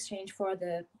in exchange for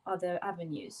the other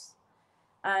avenues.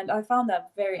 And I found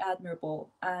that very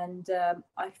admirable. And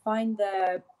I find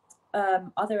the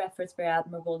other efforts very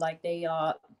admirable. Like they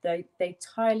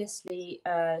tirelessly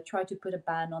try to put a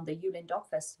ban on the Yulin Dog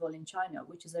Festival in China,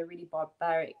 which is a really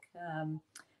barbaric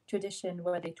tradition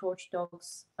where they torture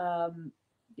dogs,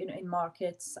 in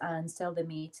markets and sell the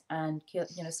meat and kill,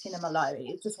 skin them alive.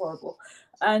 It's just horrible.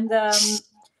 And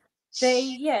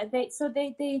they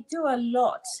do a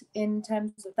lot in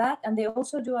terms of that, and they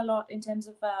also do a lot in terms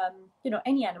of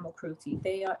any animal cruelty.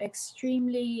 They are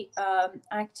extremely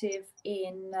active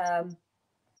in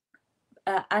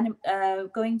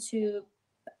going to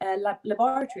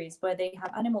laboratories where they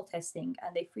have animal testing,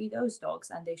 and they free those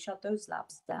dogs and they shut those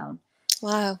labs down.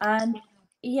 Wow. And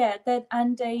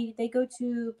they go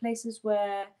to places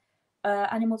where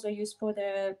animals are used for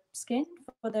their skin,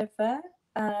 for their fur,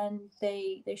 and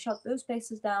they shut those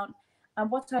places down.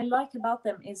 And what I like about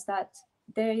them is that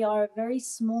they are a very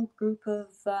small group of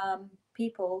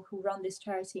people who run this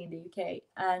charity in the UK,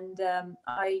 and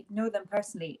I know them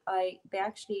personally. I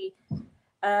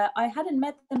hadn't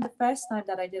met them the first time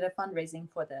that I did a fundraising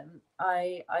for them.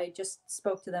 I just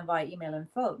spoke to them via email and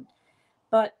phone.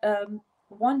 But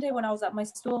one day when I was at my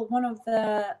stall, one of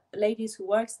the ladies who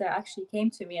works there actually came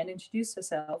to me and introduced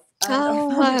herself.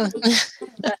 And wow.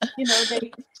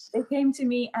 They came to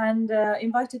me and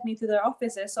invited me to their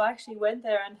offices. So I actually went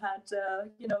there and had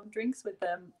drinks with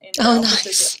them in their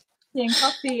offices, nice.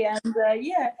 coffee,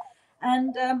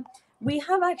 and we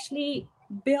have actually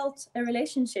built a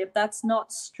relationship that's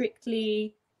not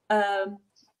strictly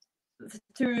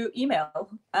through email.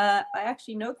 I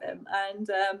actually know them, and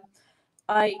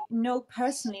I know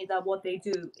personally that what they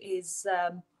do is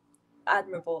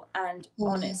admirable and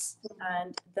honest,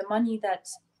 and the money that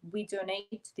we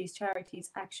donate to these charities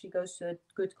actually goes to a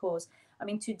good cause. I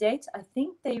mean, to date, I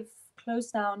think they've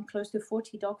closed down close to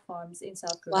 40 dog farms in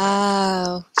South Korea.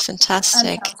 Wow,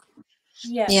 fantastic.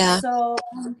 Yeah. So,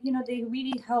 they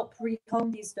really help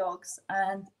rehome these dogs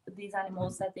and these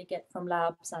animals that they get from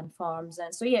labs and farms.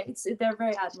 And so, they're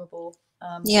very admirable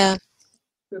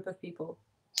group of people.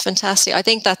 Fantastic. I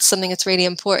think that's something that's really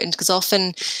important, because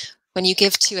often when you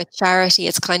give to a charity,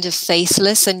 it's kind of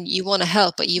faceless, and you want to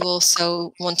help, but you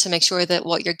also want to make sure that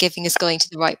what you're giving is going to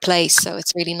the right place. So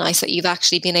it's really nice that you've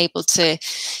actually been able to,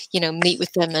 meet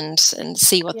with them and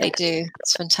see what they do.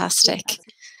 It's fantastic.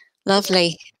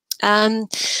 Lovely.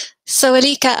 So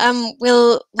Elika,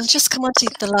 we'll just come on to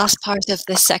the last part of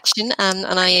this section. And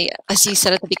as you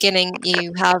said at the beginning,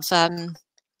 you have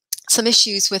some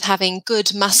issues with having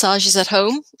good massages at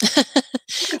home.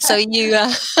 So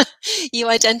you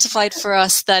identified for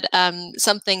us that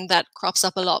something that crops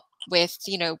up a lot with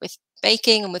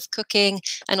baking and with cooking,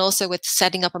 and also with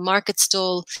setting up a market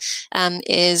stall,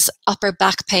 is upper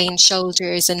back pain,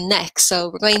 shoulders and neck. So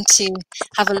we're going to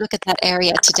have a look at that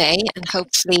area today, and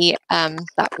hopefully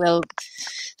that will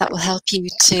help you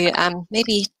to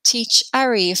maybe teach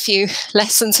Ari a few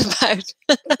lessons about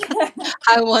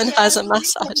how one has a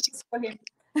massage.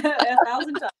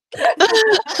 1,000 times.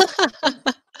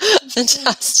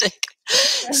 Fantastic.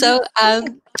 So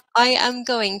I am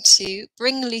going to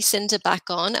bring Lucinda back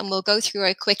on, and we'll go through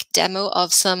a quick demo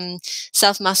of some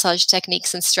self-massage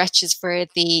techniques and stretches for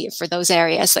those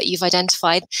areas that you've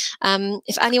identified.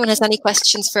 If anyone has any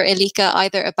questions for Elika,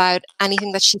 either about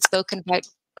anything that she's spoken about,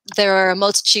 there are a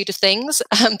multitude of things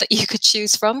that you could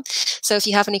choose from. So if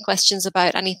you have any questions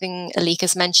about anything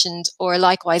Elika's mentioned, or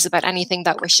likewise about anything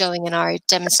that we're showing in our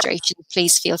demonstration,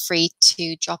 please feel free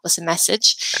to drop us a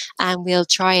message, and we'll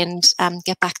try and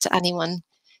get back to anyone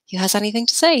who has anything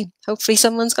to say. Hopefully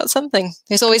someone's got something.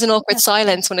 There's always an awkward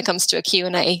silence when it comes to a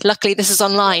Q&A. Luckily this is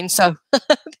online, so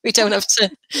we don't have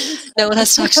to, no one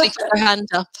has to actually put their hand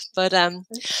up. But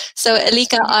so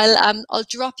Elika, I'll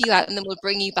drop you out, and then we'll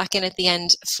bring you back in at the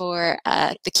end for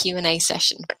the Q&A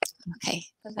session. Okay,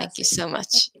 thank you so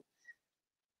much.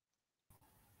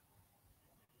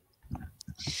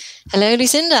 Hello,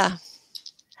 Lucinda.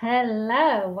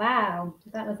 Hello. Wow,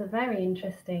 that was a very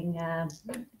interesting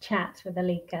chat with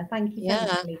Elika. Thank you so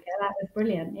much, Elika. That was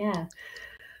brilliant. Yeah.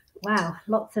 Wow,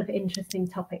 lots of interesting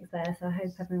topics there. So I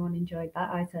hope everyone enjoyed that.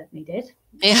 I certainly did.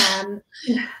 Yeah.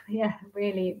 Yeah,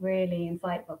 really, really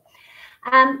insightful.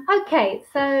 Okay,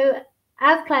 so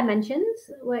as Claire mentioned,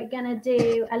 we're going to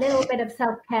do a little bit of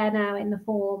self-care now in the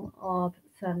form of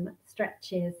some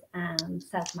stretches and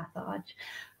self-massage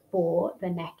for the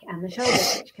neck and the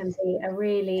shoulders, which can be a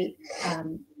really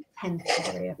tense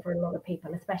area for a lot of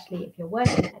people, especially if you're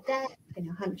working at a desk and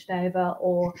you're hunched over,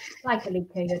 or like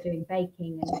Elika, you're doing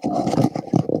baking and you've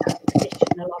got that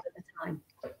position a lot of the time.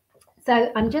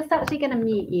 So I'm just actually going to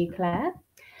mute you, Claire.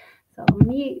 So I'll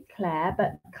mute Claire,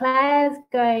 but Claire's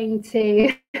going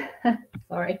to,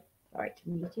 sorry to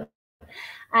mute you.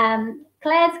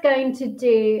 Claire's going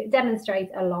to demonstrate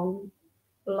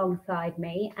alongside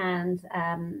me, and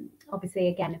obviously,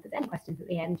 again, if there's any questions at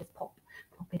the end, just pop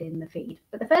it in the feed.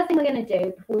 But the first thing we're going to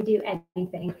do before we do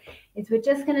anything is we're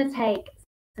just going to take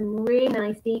some really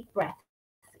nice deep breaths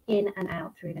in and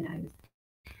out through the nose.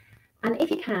 And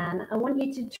if you can, I want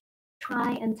you to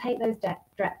try and take those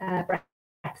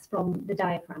breaths from the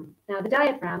diaphragm. Now, the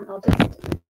diaphragm, I'll just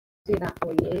do that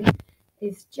for you,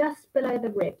 is just below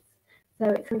the ribs. So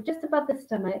it's just above the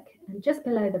stomach and just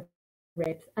below the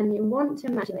ribs. And you want to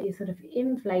imagine that you're sort of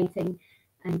inflating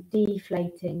and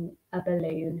deflating a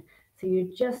balloon. So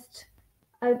you're just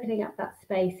opening up that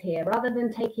space here. Rather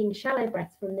than taking shallow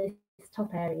breaths from this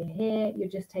top area here, you're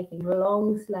just taking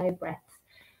long, slow breaths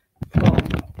from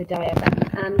the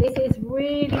diaphragm. And this is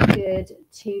really good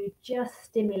to just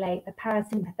stimulate the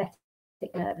parasympathetic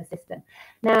nervous system.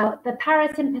 Now, the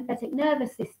parasympathetic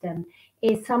nervous system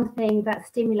is something that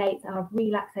stimulates our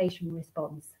relaxation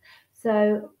response.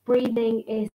 So breathing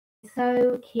is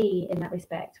so key in that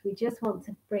respect. We just want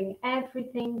to bring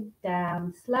everything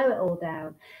down, slow it all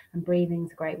down, and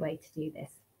breathing's a great way to do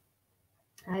this.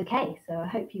 Okay, so I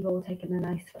hope you've all taken a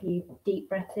nice few deep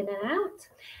breaths in and out.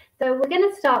 So we're going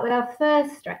to start with our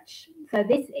first stretch. So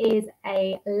this is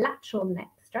a lateral neck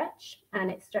stretch, and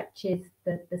it stretches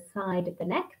the side of the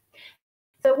neck.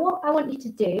 So what I want you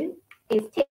to do is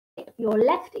tip your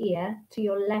left ear to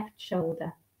your left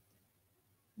shoulder,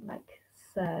 like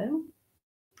so.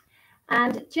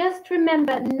 And just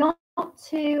remember not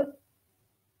to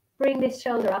bring this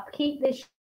shoulder up. Keep this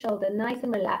shoulder nice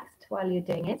and relaxed while you're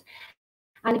doing it.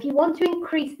 And if you want to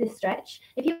increase this stretch,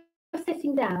 if you're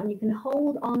sitting down, you can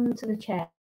hold on to the chair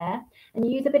and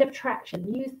use a bit of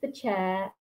traction. Use the chair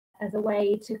as a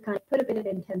way to kind of put a bit of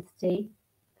intensity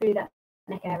through that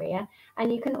neck area.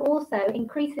 And you can also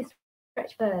increase this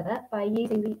stretch further by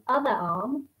using the other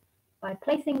arm, by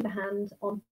placing the hand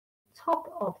on top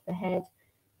of the head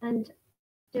and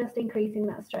just increasing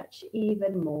that stretch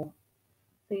even more.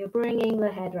 So you're bringing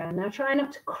the head round. Now try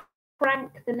not to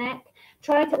crank the neck.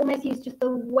 Try to almost use just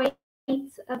the weight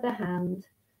of the hand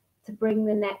to bring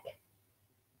the neck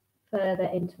further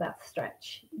into that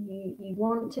stretch. You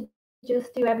want to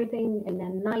just do everything in a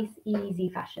nice, easy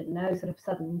fashion, no sort of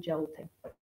sudden jolting.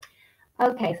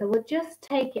 Okay, so we'll just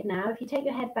take it now. If you take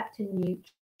your head back to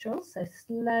neutral, so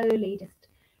slowly just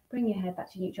bring your head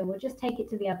back to neutral. We'll just take it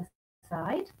to the other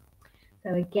side.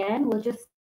 So again, we'll just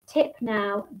tip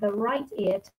now the right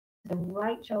ear to the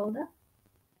right shoulder.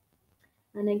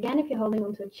 And again, if you're holding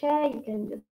onto a chair, you can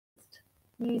just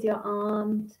use your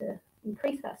arm to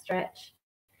increase that stretch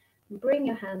and bring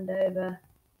your hand over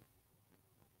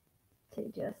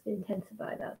to just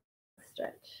intensify that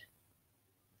stretch.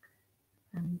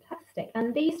 Fantastic.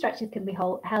 And these stretches can be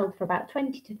held for about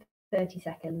 20 to 30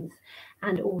 seconds.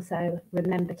 And also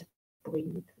remember to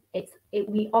breathe.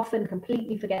 We often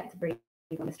completely forget to breathe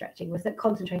on the stretching. We're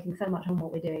concentrating so much on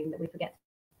what we're doing that we forget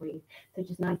to breathe. So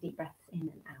just nice deep breaths in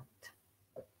and out.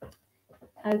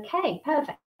 Okay,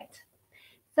 perfect.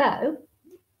 So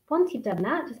once you've done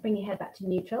that, just bring your head back to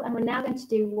neutral. And we're now going to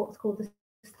do what's called the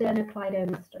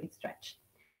sternocleidomastoid stretch.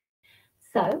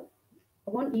 So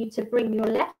I want you to bring your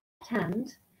left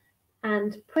hand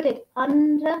and put it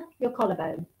under your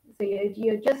collarbone. So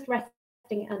you're just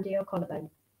resting under your collarbone.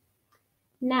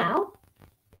 Now,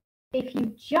 if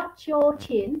you jut your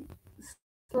chin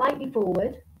slightly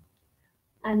forward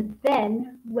and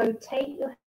then rotate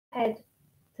your head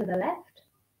to the left,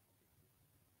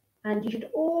 and you should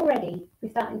already be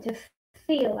starting to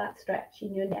feel that stretch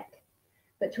in your neck.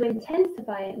 But to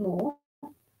intensify it more,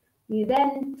 you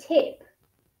then tip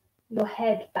your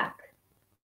head back.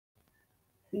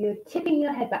 So you're tipping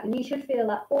your head back, and you should feel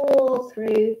that all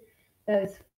through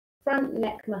those front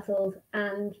neck muscles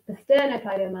and the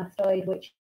sternocleidomastoid,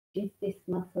 which is this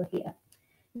muscle here.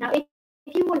 Now, if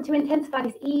you want to intensify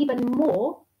this even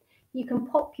more, you can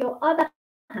pop your other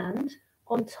hand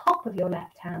on top of your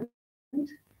left hand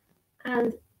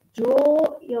and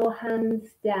draw your hands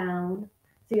down.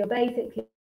 So you're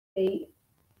basically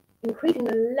increasing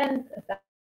the length of that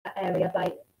area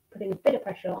by putting a bit of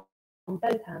pressure on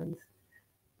both hands,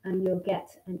 and you'll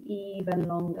get an even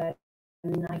longer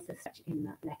nicer stretch in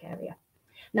that neck area.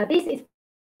 Now this is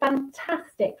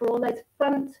fantastic for all those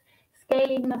front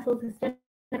scaly muscles, the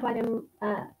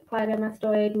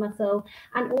sternocleidomastoid muscle,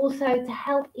 and also to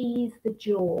help ease the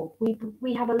jaw.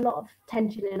 We have a lot of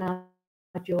tension in our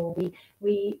jaw.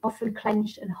 We often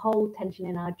clench and hold tension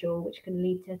in our jaw, which can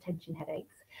lead to tension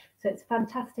headaches. So it's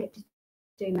fantastic to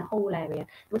doing the whole area.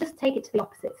 We'll just take it to the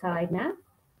opposite side now.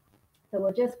 So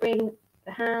we'll just bring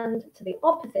the hand to the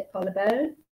opposite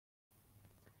collarbone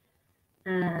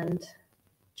and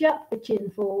jut the chin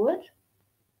forward,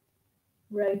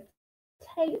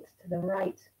 rotate to the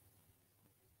right,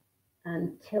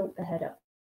 and tilt the head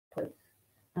upwards.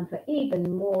 And for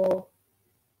even more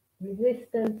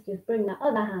resistance, just bring the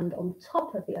other hand on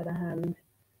top of the other hand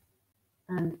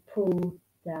and pull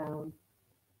down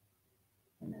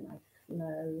in a nice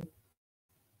slow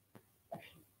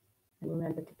motion. And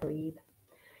remember to breathe,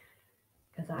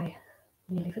 because I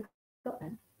nearly forgot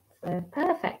then. So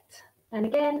perfect. And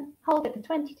again, hold it for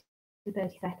 20 to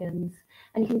 30 seconds,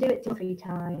 and you can do it 2 or 3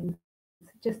 times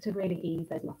just to really ease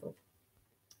those muscles.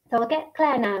 So I'll get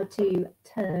Claire now to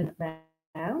turn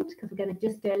around, because we're going to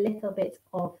just do a little bit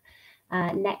of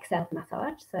neck self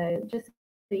massage. So just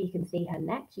so you can see her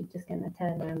neck, she's just going to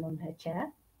turn around on her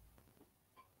chair.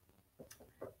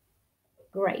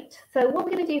 Great. So what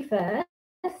we're going to do first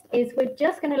is we're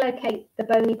just going to locate the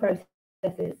bony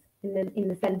processes in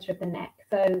the center of the neck.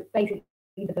 So basically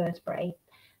the vertebrae.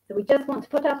 So we just want to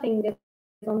put our fingers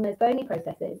on those bony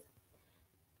processes,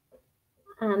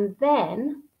 and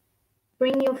then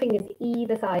bring your fingers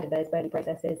either side of those bony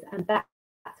processes, and that's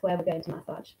where we're going to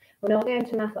massage. We're not going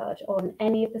to massage on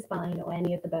any of the spine or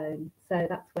any of the bone. So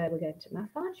that's where we're going to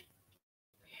massage.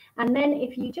 And then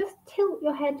if you just tilt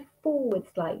your head forward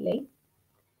slightly,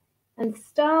 and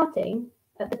starting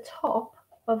at the top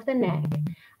of the neck,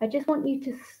 I just want you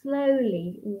to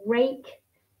slowly rake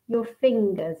your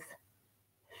fingers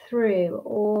through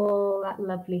all that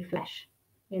lovely flesh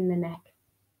in the neck.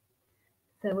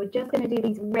 So we're just going to do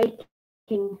these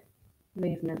raking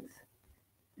movements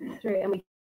through, and we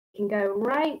can go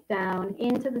right down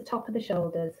into the top of the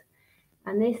shoulders.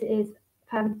 And this is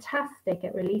fantastic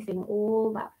at releasing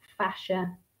all that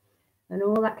fascia and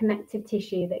all that connective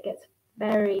tissue that gets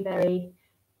very, very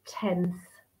tense.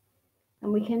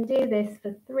 And we can do this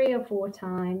for 3 or 4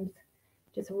 times,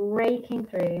 just raking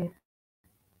through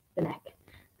the neck.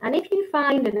 And if you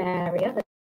find an area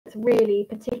that's really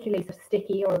particularly sort of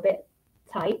sticky or a bit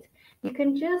tight, you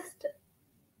can just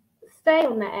stay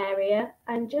on that area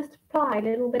and just apply a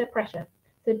little bit of pressure.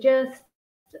 So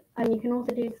and you can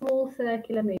also do small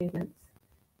circular movements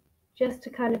just to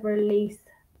kind of release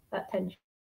that tension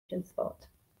spot.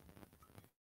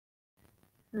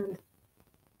 And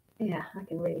yeah, I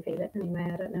can really feel it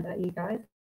anyway. I don't know about you guys,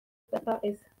 but that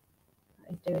is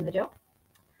doing the job.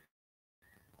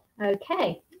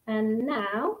 Okay, and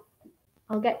now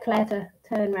I'll get Claire to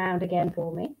turn around again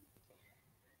for me.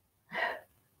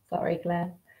 Sorry,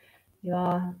 Claire, you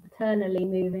are eternally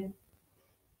moving.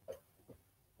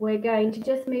 We're going to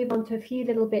just move on to a few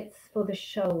little bits for the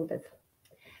shoulders.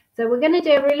 So we're going to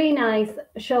do a really nice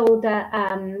shoulder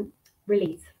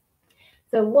release.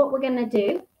 So what we're going to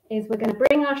do is we're going to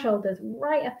bring our shoulders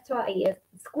right up to our ears,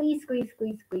 squeeze, squeeze,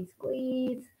 squeeze, squeeze,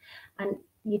 squeeze. And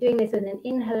you're doing this with an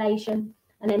inhalation,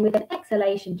 and then with an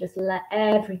exhalation, just let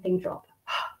everything drop.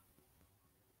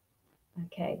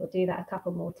 Okay, we'll do that a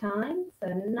couple more times. So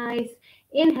nice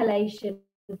inhalation,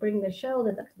 bring the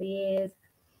shoulders up to the ears,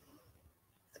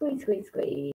 squeeze, squeeze,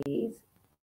 squeeze.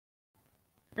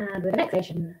 And with an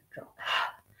exhalation, drop.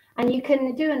 And you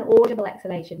can do an audible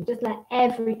exhalation, just let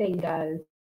everything go.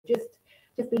 Just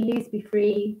be loose, be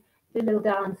free, do a little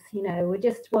dance, you know, we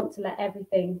just want to let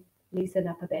everything loosen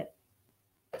up a bit.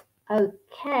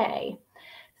 Okay,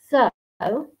 so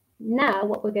now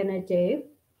what we're going to do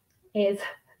is,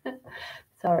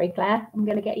 sorry Claire, I'm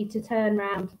going to get you to turn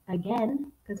around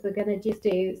again, because we're going to just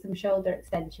do some shoulder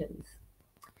extensions.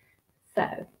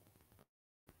 So,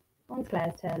 once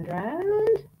Claire's turned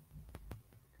around,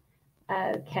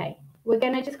 okay, we're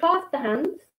going to just clasp the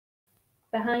hands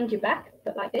behind your back,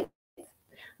 but like this.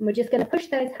 And we're just going to push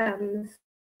those hands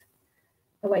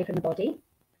away from the body.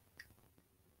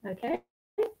 Okay.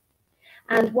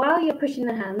 And while you're pushing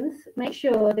the hands, make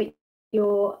sure that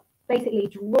you're basically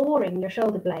drawing your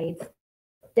shoulder blades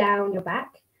down your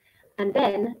back, and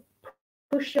then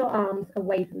push your arms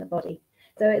away from the body.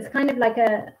 So it's kind of like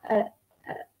a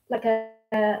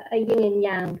yin and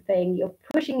yang thing. You're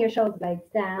pushing your shoulder blades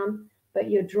down, but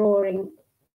you're drawing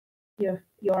your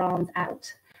arms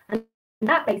out. And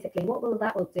that basically,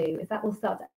 that will do is that will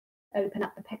start to open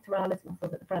up the pectoralis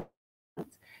muscles at the front.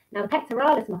 Now, the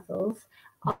pectoralis muscles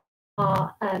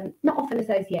are not often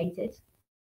associated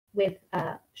with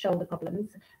shoulder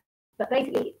problems, but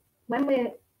basically when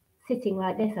we're sitting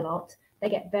like this a lot, they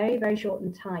get very, very short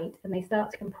and tight, and they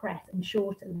start to compress and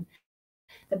shorten.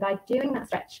 So by doing that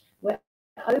stretch, we're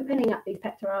opening up these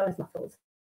pectoralis muscles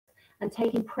and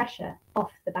taking pressure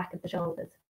off the back of the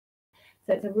shoulders.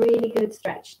 So it's a really good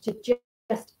stretch to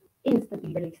just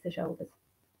instantly release the shoulders.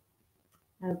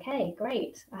 Okay,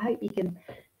 great. I hope you can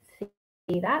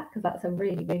see that, because that's a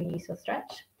really, really useful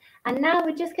stretch. And now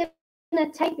we're just going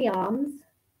to take the arms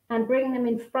and bring them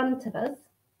in front of us.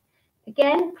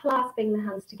 Again, clasping the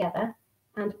hands together,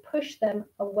 and push them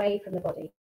away from the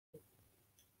body.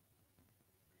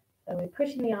 So we're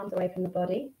pushing the arms away from the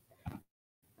body.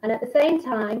 And at the same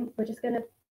time, we're just going to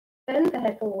bend the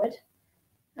head forward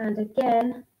and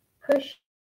again push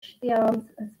the arms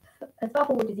as far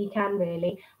forward as you can,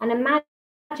 really. And imagine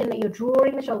that you're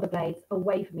drawing the shoulder blades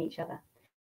away from each other.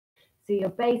 So you're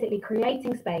basically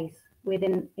creating space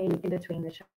in between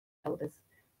the shoulders.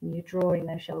 And you're drawing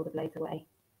those shoulder blades away.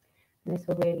 And this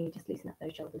will really just loosen up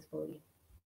those shoulders for you.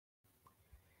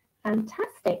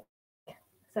 Fantastic.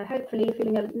 So hopefully you're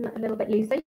feeling a little bit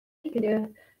looser. You can do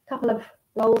a couple of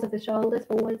rolls of the shoulders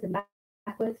forwards and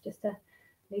backwards just to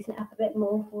loosen it up a bit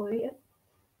more for you.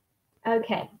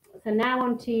 Okay, so now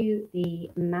on to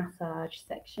the massage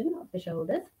section of the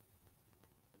shoulders.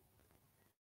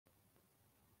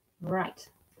 Right,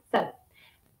 so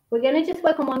we're going to just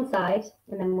work on one side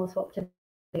and then we'll swap to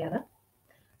the other.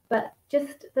 But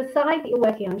just the side that you're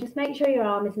working on, just make sure your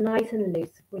arm is nice and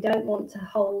loose. We don't want to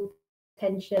hold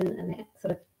tension and it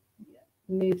sort of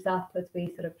moves up as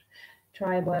we sort of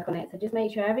try and work on it. So just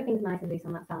make sure everything's nice and loose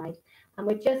on that side. And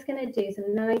we're just going to do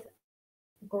some nice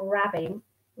grabbing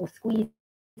or squeezing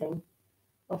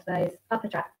of those upper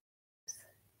traps.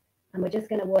 And we're just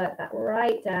going to work that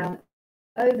right down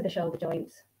over the shoulder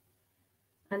joints.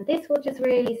 And this will just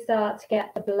really start to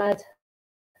get the blood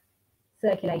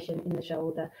circulation in the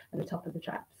shoulder and the top of the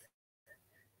traps.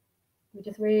 We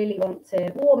just really want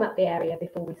to warm up the area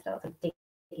before we start sort of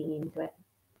digging into it.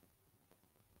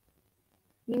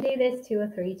 You can do this 2 or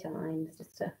 3 times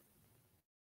just to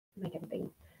make everything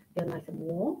feel nice and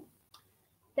warm.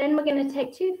 Then we're going to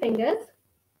take 2 fingers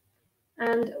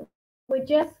and we're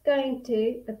just going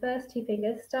to, the first 2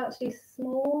 fingers, start to do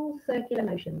small circular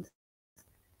motions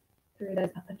through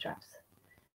those upper traps.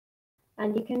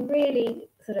 And you can really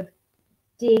sort of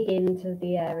dig into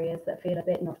the areas that feel a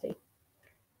bit knotty.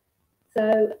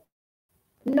 So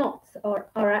knots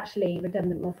are actually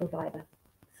redundant muscle fibre.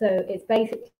 So it's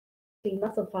basically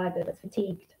muscle fibre that's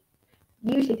fatigued,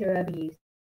 usually through overuse.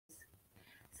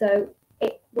 So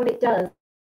what it does,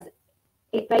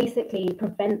 it basically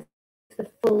prevents the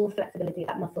full flexibility of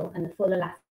that muscle and the full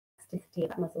elasticity of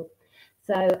that muscle.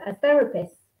 So as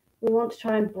therapists, we want to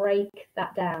try and break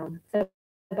that down. So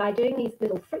by doing these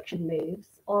little friction moves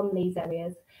on these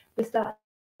areas, we're starting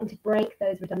to break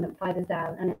those redundant fibres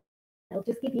down, and it'll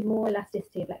just give you more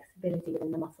elasticity and flexibility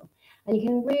within the muscle. And you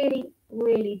can really,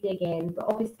 really dig in, but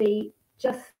obviously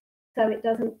just so it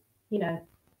doesn't,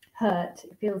 hurt.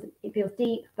 It feels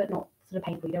deep, but not sort of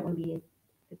painful. You don't want to be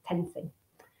tensing.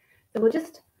 So we'll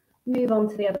just move on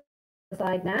to the other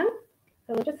side now.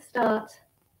 So we'll just start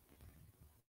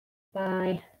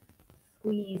by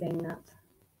squeezing that,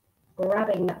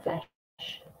 grabbing that flesh,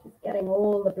 just getting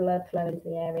all the blood flow into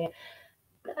the area.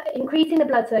 Increasing the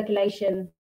blood circulation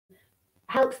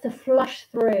helps to flush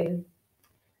through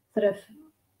sort of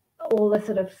all the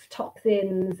sort of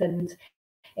toxins, and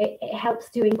it helps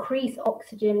to increase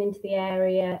oxygen into the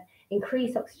area,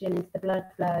 increase oxygen into the blood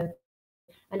flow,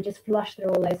 and just flush through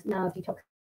all those nasty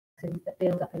toxins that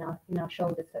build up in our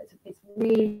shoulders. So it's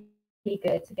really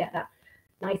good to get that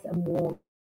nice and warm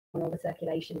and all the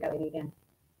circulation going again.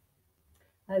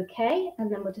 Okay,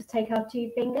 and then we'll just take our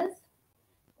 2 fingers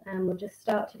and we'll just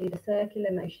start to do the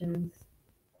circular motions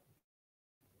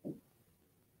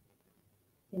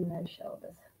in those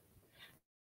shoulders.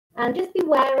 And just be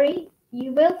wary,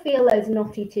 you will feel those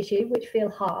knotty tissue which feel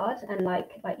hard and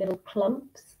like little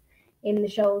clumps in the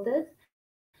shoulders.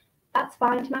 That's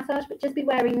fine to massage, but just be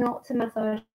wary not to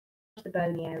massage the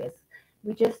bony areas.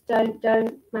 We just don't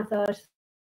massage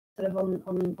sort of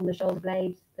on the shoulder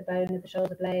blade, the bone of the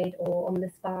shoulder blade, or on the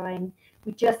spine.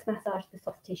 We just massage the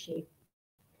soft tissue.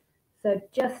 So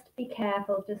just be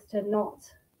careful just to not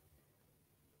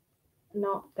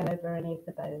go over any of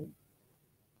the bone.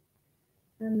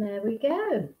 And there we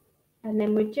go. And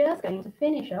then we're just going to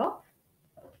finish off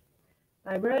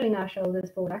by rolling our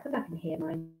shoulders forward. I can hear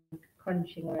mine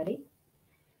crunching already.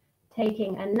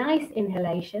 Taking a nice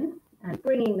inhalation and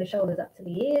bringing the shoulders up to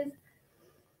the ears.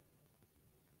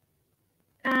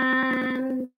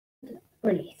 And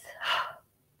release.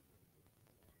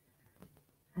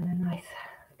 And a nice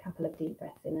couple of deep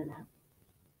breaths in and out.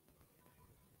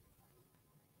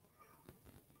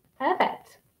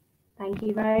 Perfect. Thank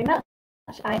you very much.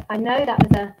 I know that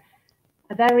was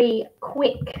a very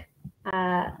quick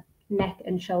neck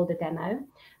and shoulder demo,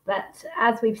 but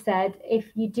as we've said,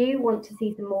 if you do want to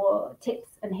see some more tips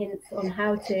and hints on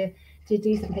how to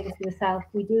do some things for yourself,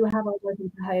 we do have our Working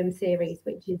from Home series,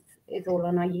 which is all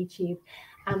on our YouTube,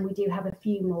 and we do have a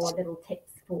few more little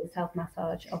tips for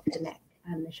self-massage of the neck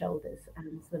and the shoulders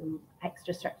and some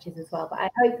extra stretches as well. But I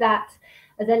hope that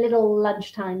as a little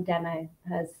lunchtime demo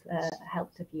has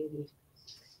helped a few of you.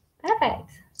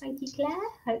 Perfect. Thank you, Claire.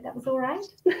 Hope that was all right.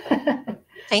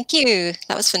 Thank you.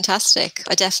 That was fantastic.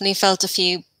 I definitely felt a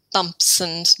few bumps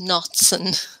and knots.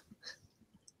 And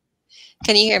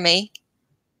can you hear me?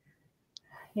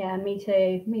 Yeah, me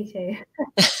too. Me too.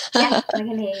 Yeah, I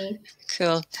can hear you.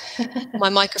 Cool. My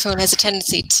microphone has a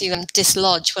tendency to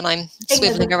dislodge when I'm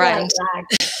swiveling around.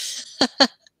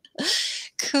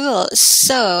 Cool.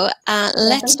 So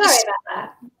let's. I'm sorry about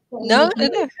that. No.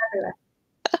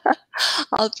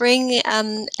 I'll bring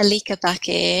Elika back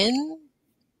in.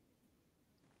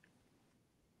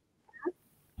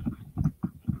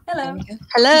 Hello.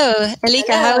 Hello,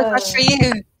 Elika. How was that for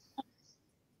you?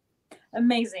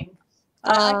 Amazing.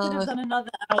 I could have done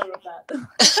another hour of that.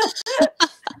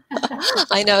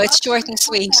 I know, it's short and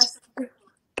sweet.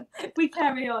 We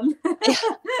carry on.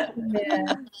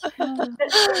 Yeah.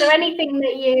 Is there anything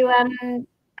that you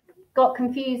got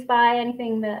confused by?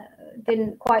 Anything that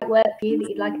didn't quite work for you that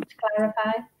you'd like us to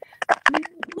clarify?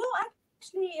 No,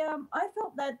 actually, I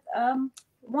felt that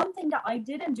one thing that I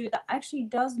didn't do that actually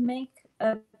does make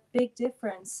a big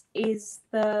difference is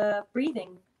the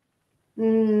breathing.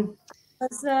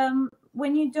 Because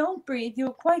when you don't breathe, you're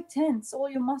quite tense. All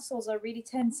your muscles are really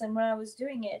tense. And when I was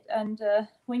doing it, and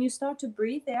when you start to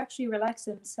breathe, they actually relax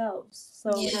themselves. So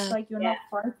it's like you're not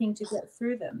fighting to get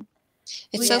through them.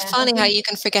 It's so funny how you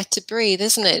can forget to breathe,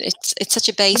 isn't it? It's such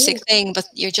a basic thing, but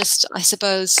you're just, I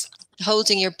suppose,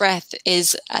 holding your breath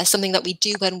is something that we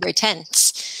do when we're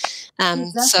tense.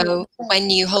 So when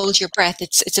you hold your breath,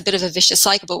 it's a bit of a vicious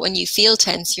cycle, but when you feel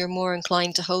tense, you're more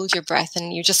inclined to hold your breath,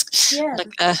 and you're just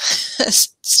like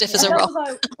stiff as a rock.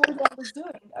 That was what I was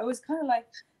doing. I was kind of like,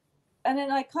 and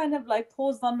then I kind of like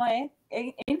paused on my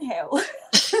inhale.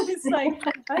 It's like,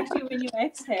 actually, when you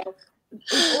exhale,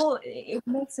 it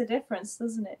makes a difference,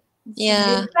 doesn't it?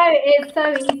 It's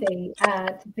so easy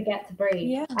to forget to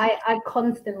breathe. Yeah. I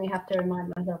constantly have to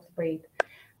remind myself to breathe.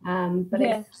 But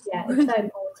it's so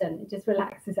important. It just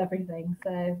relaxes everything.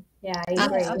 So I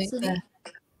agree. Absolutely.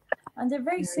 And they're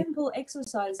very simple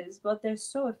exercises, but they're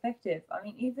so effective. I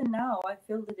mean, even now I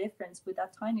feel the difference with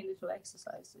that tiny little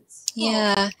exercise.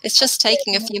 It's just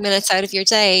taking a few minutes out of your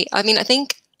day. I mean, I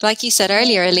think, like you said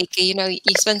earlier, Elika, you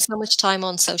spend so much time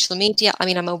on social media. I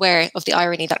mean, I'm aware of the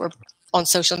irony that we're on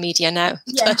social media now,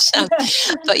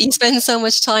 but you spend so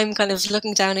much time kind of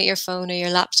looking down at your phone or your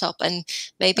laptop, and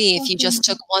maybe if you just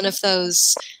took one of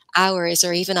those hours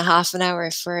or even a half an hour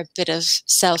for a bit of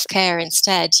self-care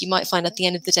instead, you might find at the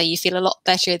end of the day you feel a lot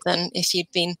better than if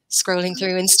you'd been scrolling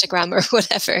through Instagram or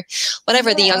whatever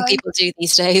the young people do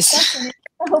these days.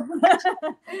 Are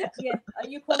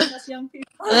you calling us young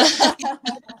people?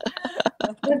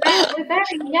 We're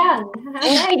very young.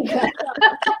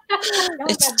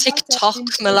 It's TikTok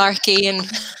malarkey and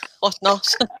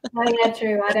whatnot. Oh yeah,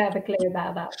 true. I don't have a clue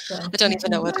about that. So. I don't even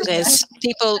know what it is.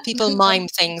 People mime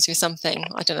things or something.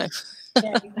 I don't know.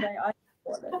 Yeah, exactly. I know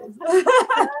what that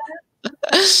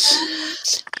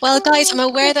is. Well, guys, I'm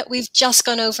aware that we've just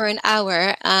gone over an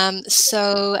hour.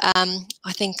 So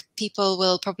I think people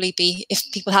will probably be, if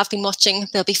people have been watching,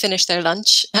 they'll be finished their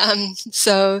lunch.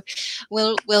 So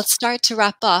we'll start to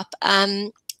wrap up.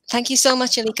 Thank you so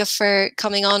much, Elika, for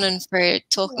coming on and for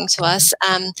talking to us.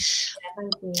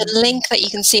 The link that you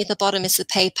can see at the bottom is the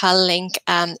PayPal link.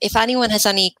 If anyone has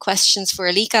any questions for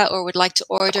Elika or would like to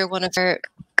order one of her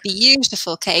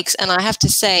beautiful cakes, and I have to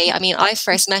say, I mean, I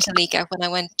first met Elika when I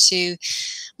went to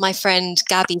my friend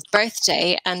Gabby's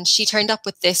birthday, and she turned up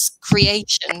with this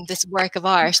creation, this work of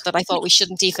art that I thought we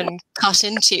shouldn't even cut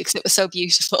into because it was so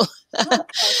beautiful.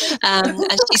 And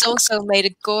she's also made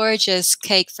a gorgeous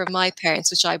cake for my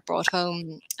parents, which I brought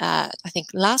home, I think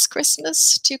last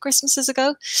Christmas, 2 Christmases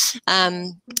ago.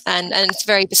 And it's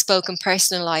very bespoke and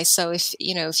personalized. So if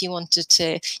you wanted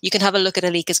to, you can have a look at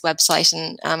Elika's website,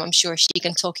 and I'm sure she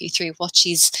can talk you through what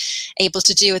she's able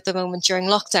to do at the moment during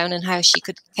lockdown and how she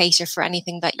could cater for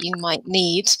anything that you might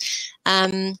need.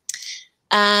 And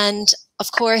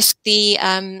of course, the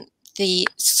the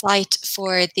site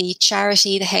for the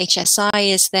charity, the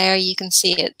HSI, is there. You can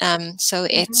see it. So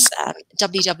it's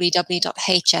www.hsi.org.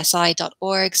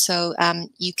 So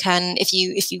you can, if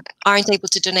you aren't able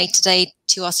to donate today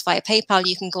to us via PayPal,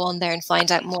 you can go on there and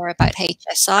find out more about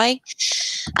HSI.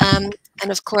 And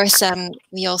of course,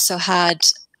 we also had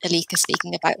Elika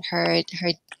speaking about her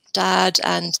dad,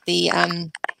 and the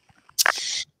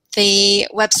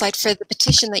website for the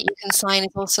petition that you can sign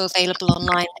is also available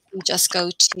online. If you just go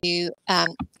to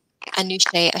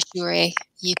Ashoori,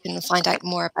 you can find out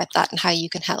more about that and how you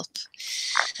can help.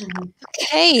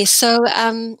 Okay, so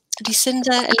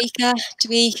Lucinda, Elika,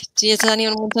 does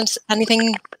anyone want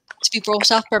anything to be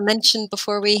brought up or mentioned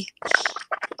before we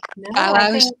bow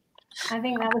out? I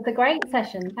think that was a great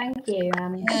session. Thank you.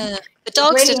 Yeah. The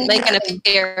dogs didn't make an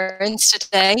appearance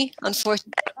today,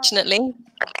 unfortunately.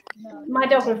 My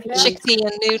dog refused. Chickpea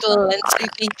and Noodle and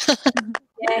Soupy.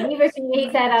 Yeah, he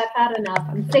said, I've had enough.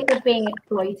 I'm sick of being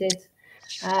exploited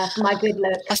for my good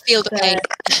looks. I feel the pain.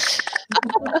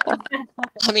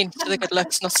 I mean, for the good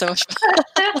looks, not so much.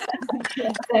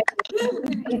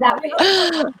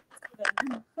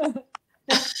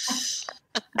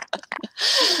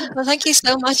 Well, thank you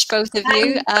so much, both of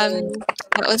you.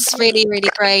 That was really, really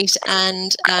great.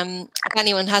 And if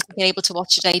anyone hasn't been able to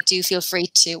watch today, do feel free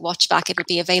to watch back. It will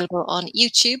be available on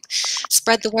YouTube.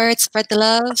 Spread the word, spread the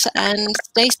love, and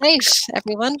stay safe,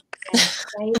 everyone.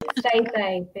 Stay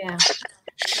safe, yeah.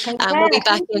 And we'll be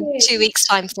back in 2 weeks'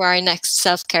 time for our next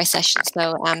self-care session.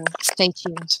 So stay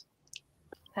tuned.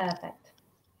 Perfect.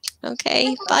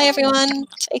 Okay. Bye, everyone.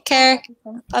 Take care.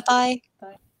 Bye-bye.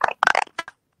 Bye.